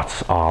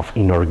lots of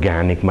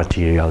inorganic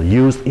material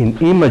used in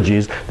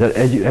images that,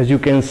 as you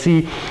can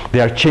see, they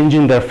are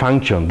changing their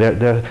function.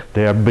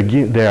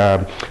 They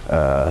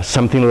are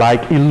something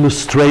like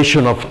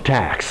illustration of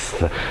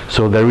text.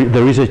 So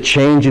there is a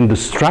change in the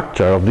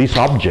structure of these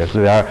objects.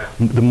 They are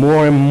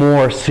more and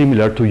more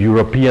similar to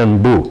European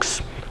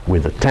books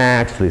with the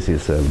text. This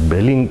is a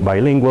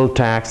bilingual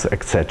text,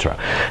 etc.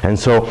 And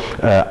so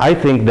I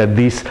think that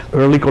this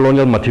early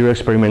colonial material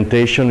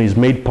experimentation is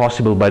made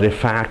possible by the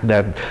fact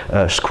that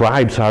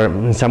scribes are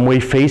in some way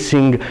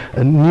facing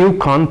a new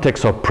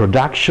context of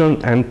production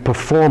and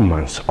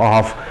performance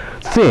of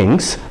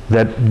things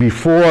that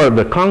before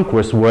the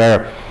conquest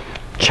were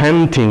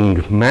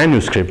chanting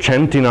manuscript,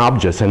 chanting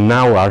objects, and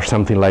now are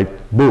something like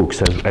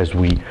books as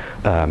we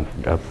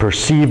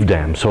perceive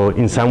them. So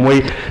in some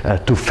way,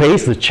 to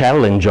face the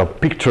challenge of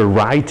picture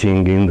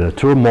writing in the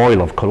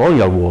turmoil of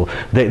colonial war,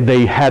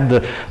 they had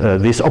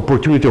this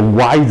opportunity of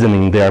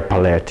widening their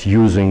palette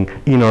using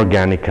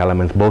inorganic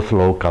elements, both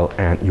local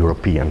and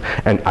European.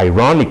 And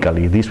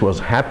ironically, this was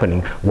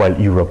happening while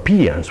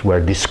Europeans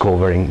were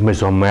discovering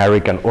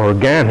Mesoamerican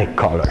organic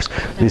colors.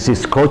 This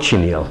is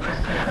cochineal.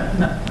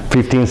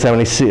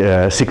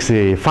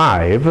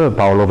 1565,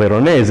 Paolo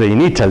Veronese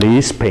in Italy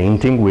is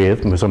painting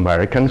with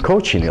Mesoamerican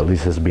cochineal.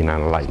 This has been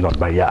analyzed, not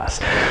by us.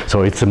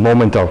 So it's a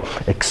moment of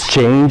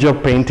exchange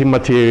of painting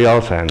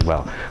materials, and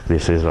well,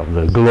 this is of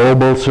the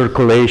global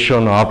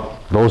circulation of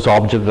those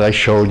objects that I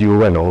showed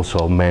you, and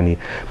also many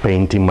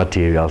painting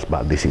materials,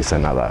 but this is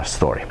another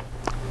story.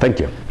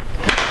 Thank you.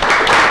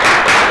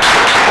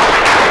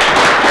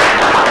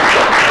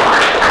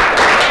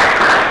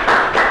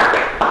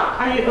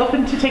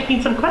 Open to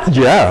taking some questions?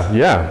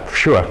 Yeah,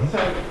 sure. So,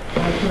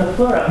 the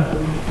floor up.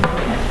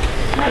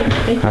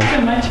 Thank you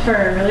so much for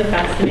a really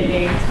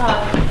fascinating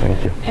talk.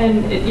 Thank you.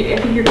 And I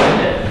think you're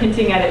kind of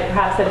hinting at it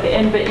perhaps at the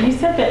end, but you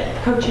said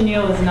that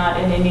cochineal is not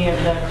in any of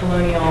the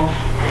colonial...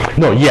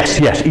 No, yes,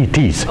 it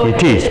is. Oh,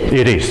 it is.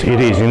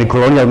 In the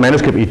colonial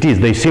manuscript, it is.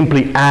 They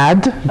simply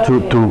add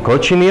to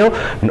cochineal,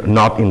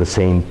 not in the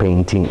same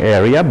painting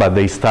area, but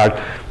they start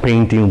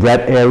painting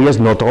red areas,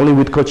 not only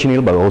with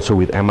cochineal, but also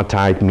with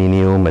hematite,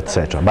 minium,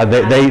 etc. But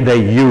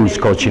they use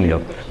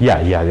cochineal.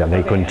 Yeah,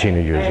 they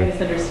continue using. I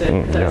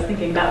misunderstood, because I was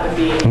thinking that would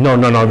be... No,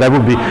 that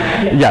would be,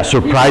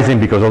 surprising,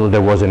 because although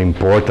there was an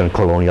important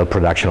colonial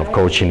production of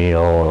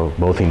cochineal,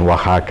 both in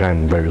Oaxaca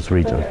and various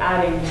regions.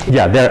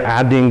 They're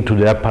adding to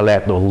their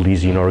palette all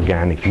these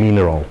inorganic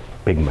mineral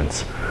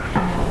pigments.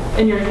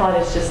 And your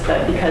thought is just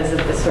that because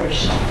of the sort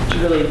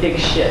of really big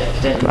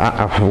shift.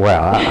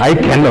 I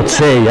cannot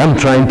say. I'm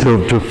trying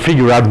to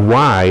figure out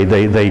why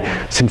they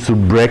seem to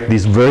break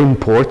these very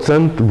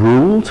important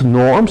rules,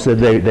 norms that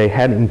they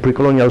had in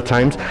pre-colonial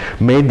times,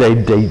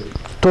 they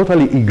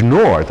totally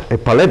ignored a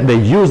palette they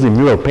used in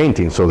mural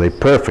painting, so they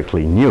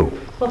perfectly knew.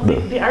 Well,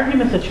 the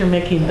argument that you're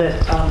making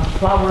that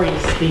flowery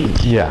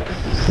speech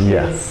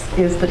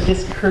is the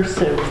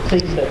discursive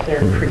thing that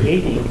they're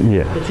creating.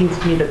 It seems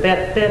to me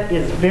that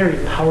is very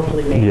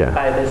powerfully made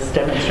by this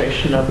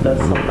demonstration of the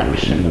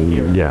selection of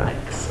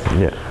hieroglyphics.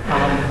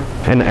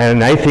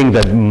 And I think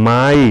that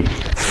my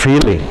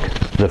feeling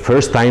the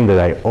first time that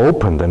I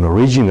opened an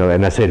original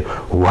and I said,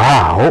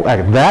 wow,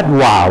 that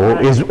wow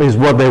is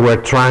what they were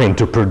trying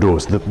to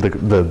produce.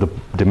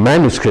 The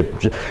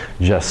manuscript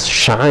just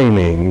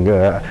shining,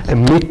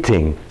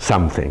 emitting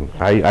something.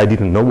 I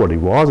didn't know what it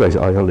was.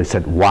 I only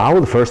said, wow,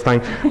 the first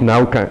time.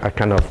 Now I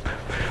kind of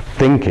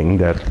thinking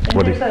that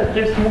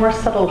there's more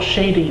subtle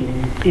shading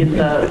in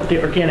the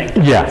organic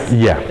than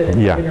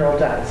the mineral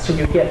does. So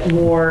you get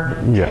more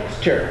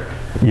texture.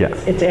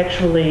 It's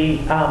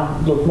actually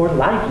more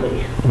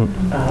lively,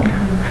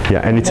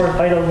 and it's more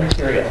vital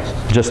material.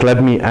 Just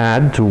let me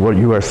add to what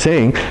you are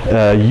saying.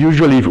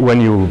 Usually when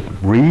you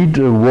read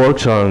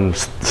works on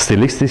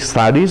stylistic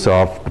studies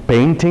of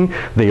painting,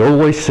 they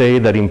always say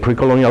that in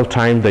pre-colonial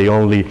time they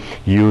only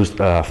used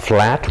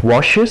flat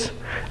washes,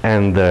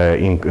 and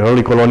in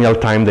early colonial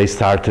time they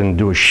started to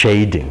do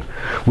shading,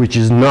 which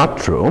is not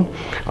true.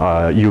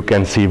 You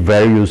can see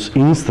various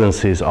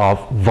instances of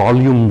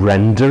volume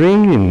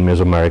rendering in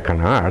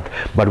Mesoamerican art,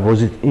 but what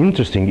is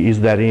interesting is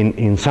that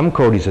in some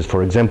codices,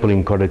 for example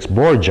in Codex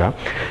Borgia,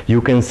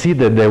 you can see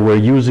that they were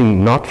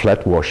using not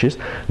flat washes,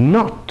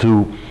 not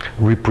to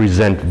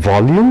represent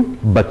volume,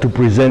 but to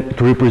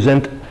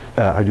represent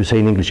how do you say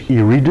in English,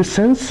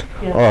 iridescence,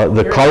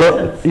 the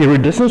color,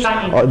 iridescence,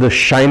 or the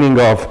shining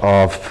of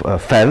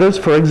feathers,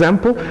 for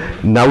example.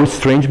 Now it's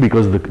strange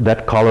because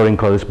that color in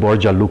Codex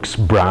Borgia looks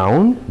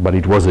brown, but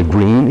it was a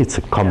green. It's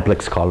a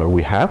complex color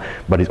we have,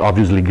 but it's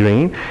obviously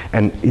green.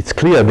 And it's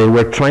clear they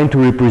were trying to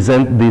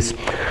represent this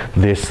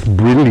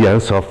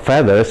brilliance of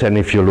feathers. And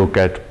if you look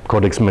at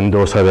Codex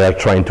Mendoza, they are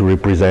trying to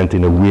represent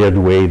in a weird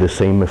way the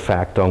same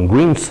effect on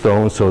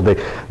greenstone. So they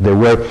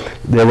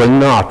were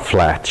not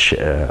flat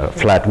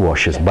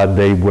washes, but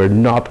they were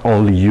not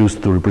only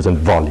used to represent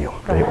volume.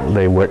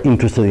 They were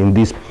interested in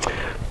these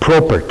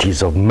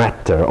properties of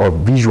matter, or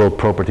visual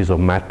properties of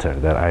matter,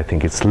 that I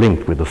think it's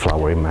linked with the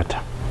flowery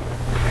matter.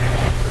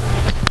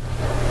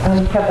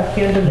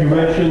 You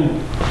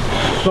mentioned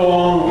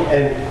song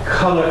and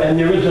color, and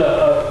there is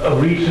a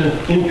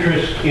recent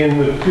interest in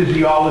the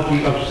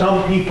physiology of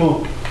some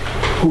people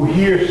who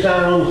hear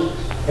sounds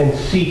and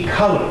see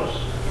colors.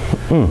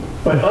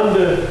 But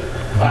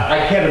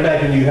I can't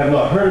imagine you have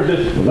not heard of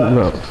this,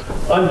 but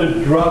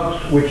under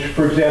drugs, which,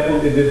 for example,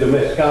 they did the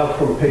mescal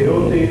from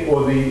peyote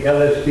or the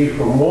LSD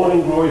from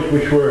morning glories,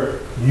 which were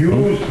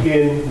used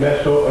in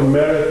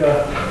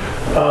Mesoamerica,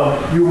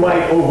 you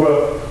might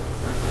over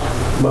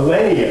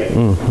millennia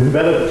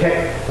develop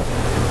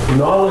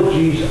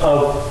technologies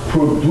of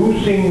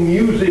producing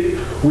music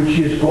which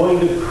is going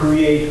to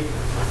create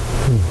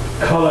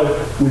color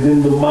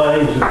within the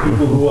minds of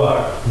people who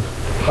are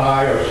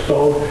high or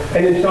stoned.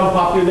 And in some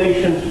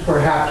populations,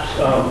 perhaps,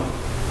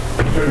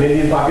 certain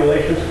Indian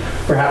populations,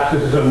 perhaps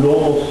this is a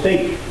normal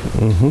state.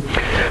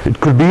 It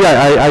could be.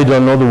 I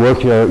don't know the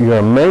work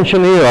you're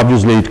mentioning.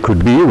 Obviously, it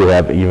could be. We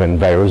have even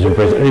various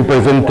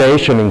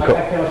representation in. I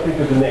cannot think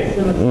of the name.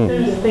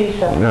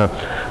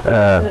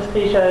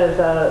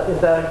 Synesthesia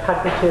is a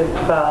cognitive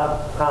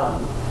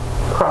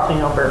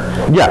crossing over.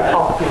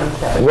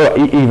 Well,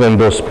 even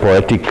those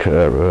poetic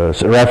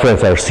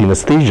references are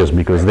synesthesias,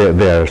 because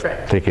they're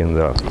taking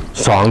the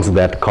songs,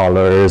 that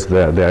colors,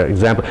 their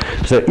example.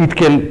 So it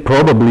can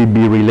probably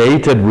be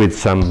related with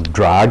some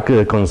drug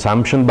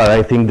consumption, but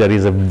I think there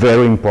is a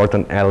very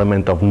important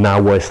element of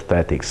now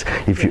aesthetics.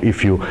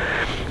 If you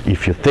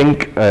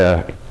think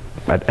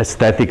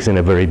aesthetics in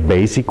a very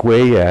basic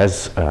way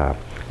as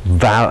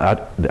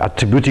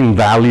attributing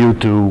value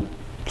to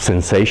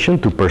sensation,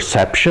 to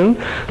perception.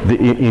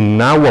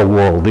 In our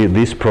world,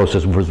 this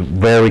process was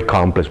very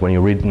complex. When you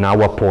read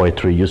Nawa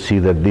poetry, you see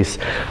that this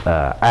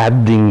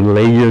adding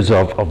layers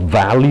of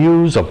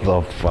values, of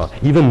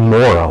even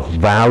moral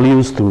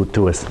values to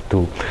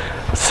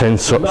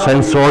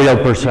sensorial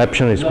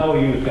perception is. Now we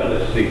use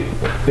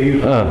LSD. They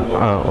use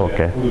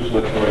okay.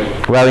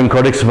 Well, in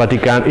Codex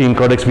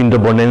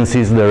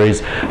Vindobonensis, there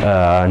is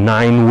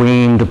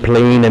 9-wind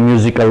playing a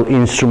musical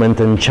instrument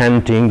and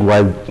chanting,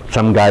 while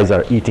some guys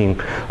are eating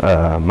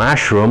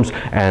mushrooms,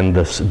 and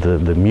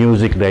the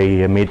music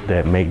they emit,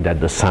 they make that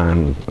the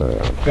sun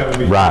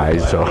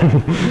rise. So.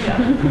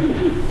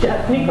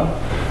 Nico.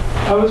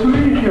 I was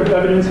wondering if you have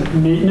evidence of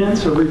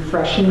maintenance or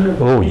refreshing of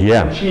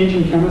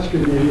changing chemistry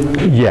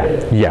maybe.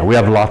 Yeah, we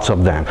have lots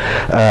of them.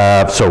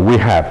 So we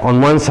have,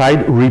 on one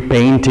side,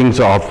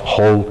 repaintings of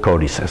whole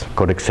codices.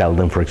 Codex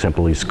Selden, for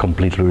example, is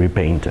completely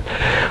repainted.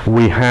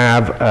 We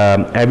have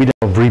evidence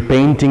of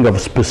repainting of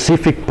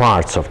specific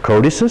parts of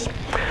codices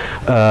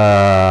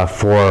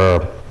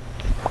for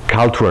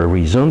cultural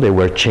reason. They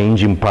were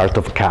changing part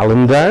of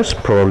calendars,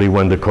 probably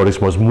when the Codex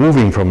was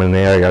moving from an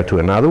area to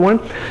another one.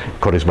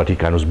 Codex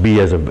Vaticanus B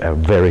is a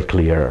very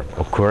clear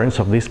occurrence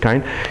of this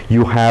kind.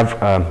 You have,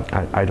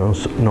 I don't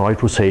know how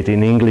to say it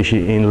in English,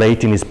 in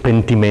Latin is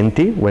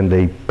pentimenti, when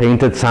they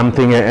painted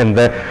something and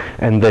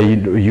they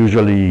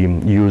usually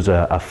use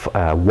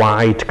a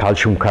white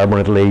calcium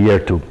carbonate layer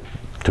to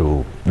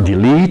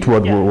delete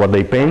what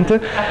they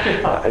painted.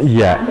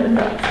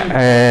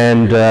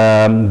 And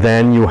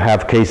then you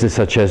have cases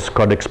such as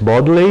Codex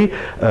Bodley,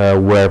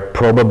 where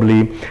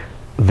probably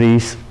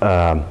this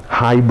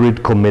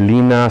hybrid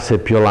commelina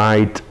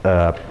sepiolite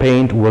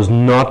paint was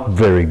not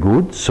very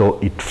good, so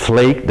it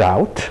flaked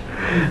out,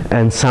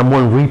 and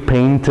someone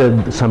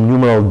repainted some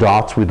numeral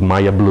dots with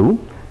Maya blue,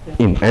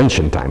 in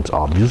ancient times,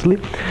 obviously.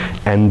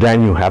 And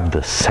then you have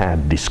the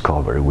sad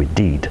discovery we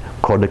did.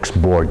 Codex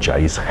Borgia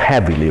is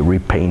heavily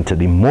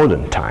repainted in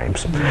modern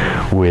times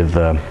with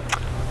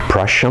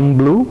Prussian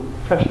blue.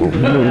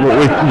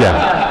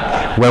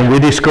 When we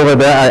discovered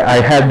that,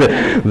 I had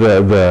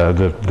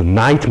the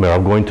nightmare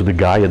of going to the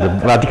guy at the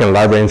Vatican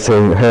Library and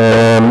saying,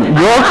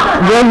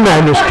 your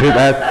manuscript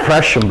had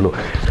Prussian blue.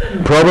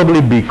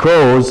 Probably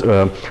because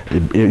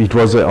it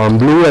was on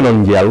blue and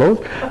on yellow,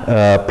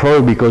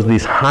 probably because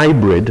these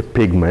hybrid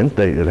pigments,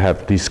 they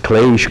have this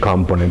clayish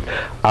component,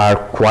 are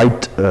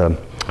quite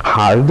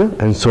hard,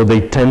 and so they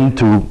tend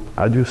to,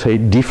 how do you say,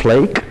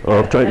 deflake?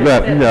 Or flake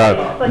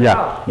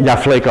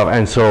off.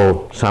 And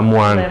so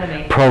someone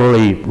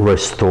probably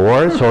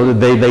restored. So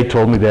they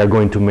told me they are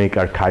going to make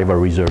archival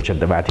research at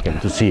the Vatican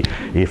to see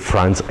if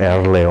Franz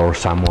Erle or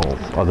some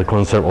of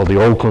the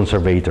old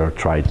conservator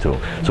tried to.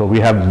 So we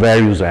have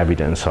various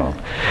evidence of.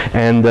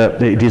 And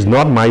it is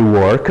not my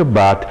work,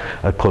 but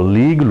a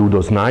colleague,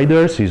 Ludo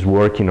Snyders, is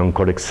working on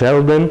Codex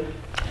Selden,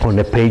 on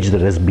a page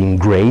that has been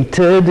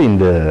graded in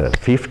the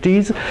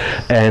 50s,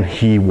 and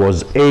he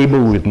was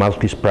able with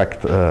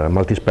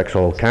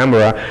multispectral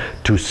camera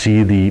to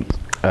see the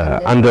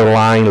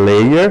underlying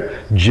layer,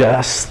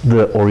 just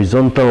the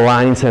horizontal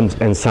lines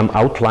and some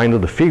outline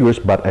of the figures,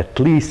 but at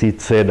least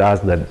it said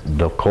us that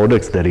the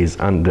codex that is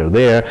under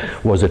there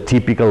was a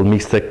typical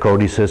mixed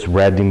codices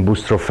read in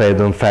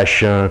Boustrophedon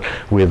fashion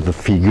with the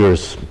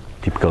figures,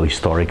 typical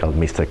historical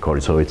mixed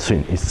codex. So it's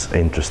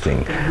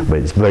interesting, but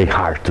it's very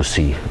hard to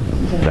see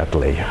that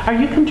layer. Are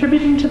you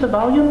contributing to the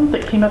volume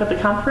that came out of the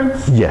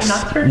conference in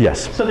Oxford?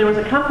 Yes. So there was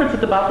a conference at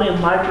the Bodleian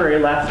Library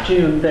last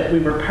June that we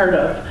were part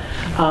of,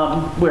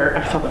 where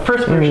I saw the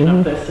first version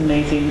of this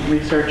amazing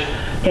research,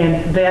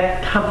 and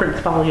that conference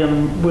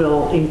volume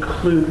will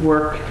include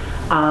work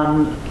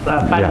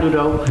by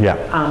Ludo,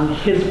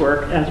 his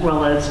work, as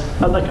well as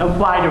like a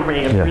wide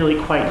array of really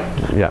quite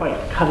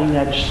cutting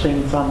edge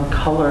things on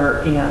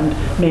color and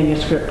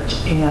manuscript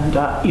and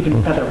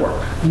even feather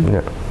work.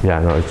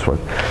 No, it's what.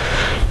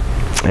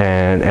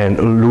 And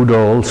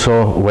Ludo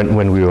also,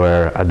 when we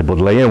were at the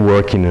Bodleian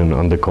working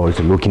on the course,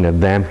 looking at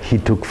them, he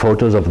took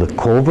photos of the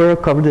cover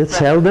of Codex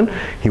Selden.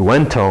 He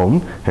went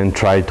home and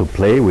tried to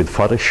play with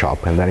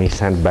Photoshop, and then he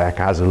sent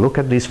back us, look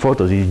at these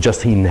photos. He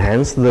just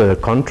enhanced the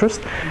contrast,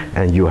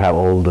 and you have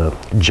all the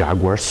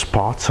jaguar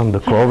spots on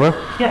the cover.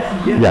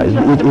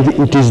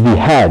 It is the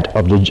head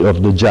of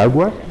the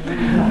jaguar.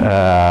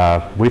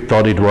 We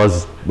thought it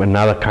was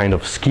another kind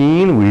of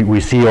skin. We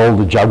see all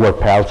the jaguar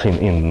pelts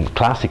in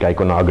classic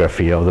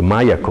iconography of the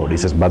Maya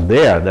codices, but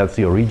that's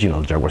the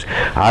original jaguars.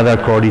 Other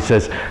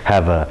codices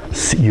have a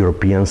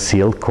European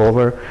seal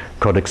cover.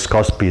 Codex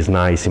Cospi is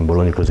nice in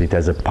Bologna because it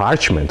has a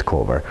parchment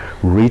cover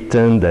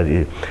written that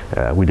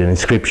with an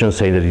inscription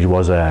saying that it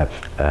was a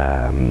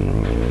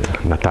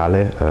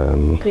Natale,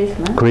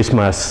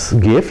 Christmas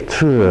gift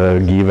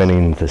given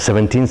in the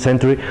 17th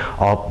century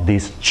of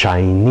this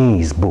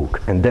Chinese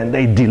book. And then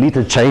they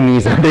deleted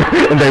Chinese and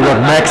they were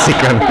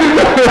Mexican.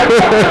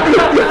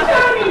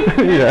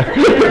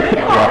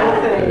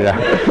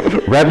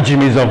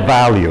 Regime is of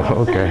value.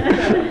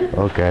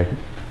 Okay.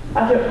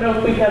 I don't know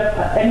if we have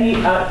any,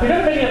 if we don't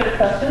have any other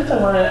questions,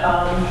 I want to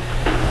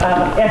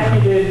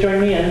ask you to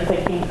join me in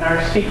thanking our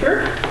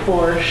speaker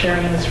for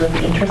sharing this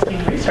really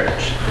interesting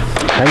research.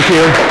 Thank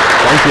you.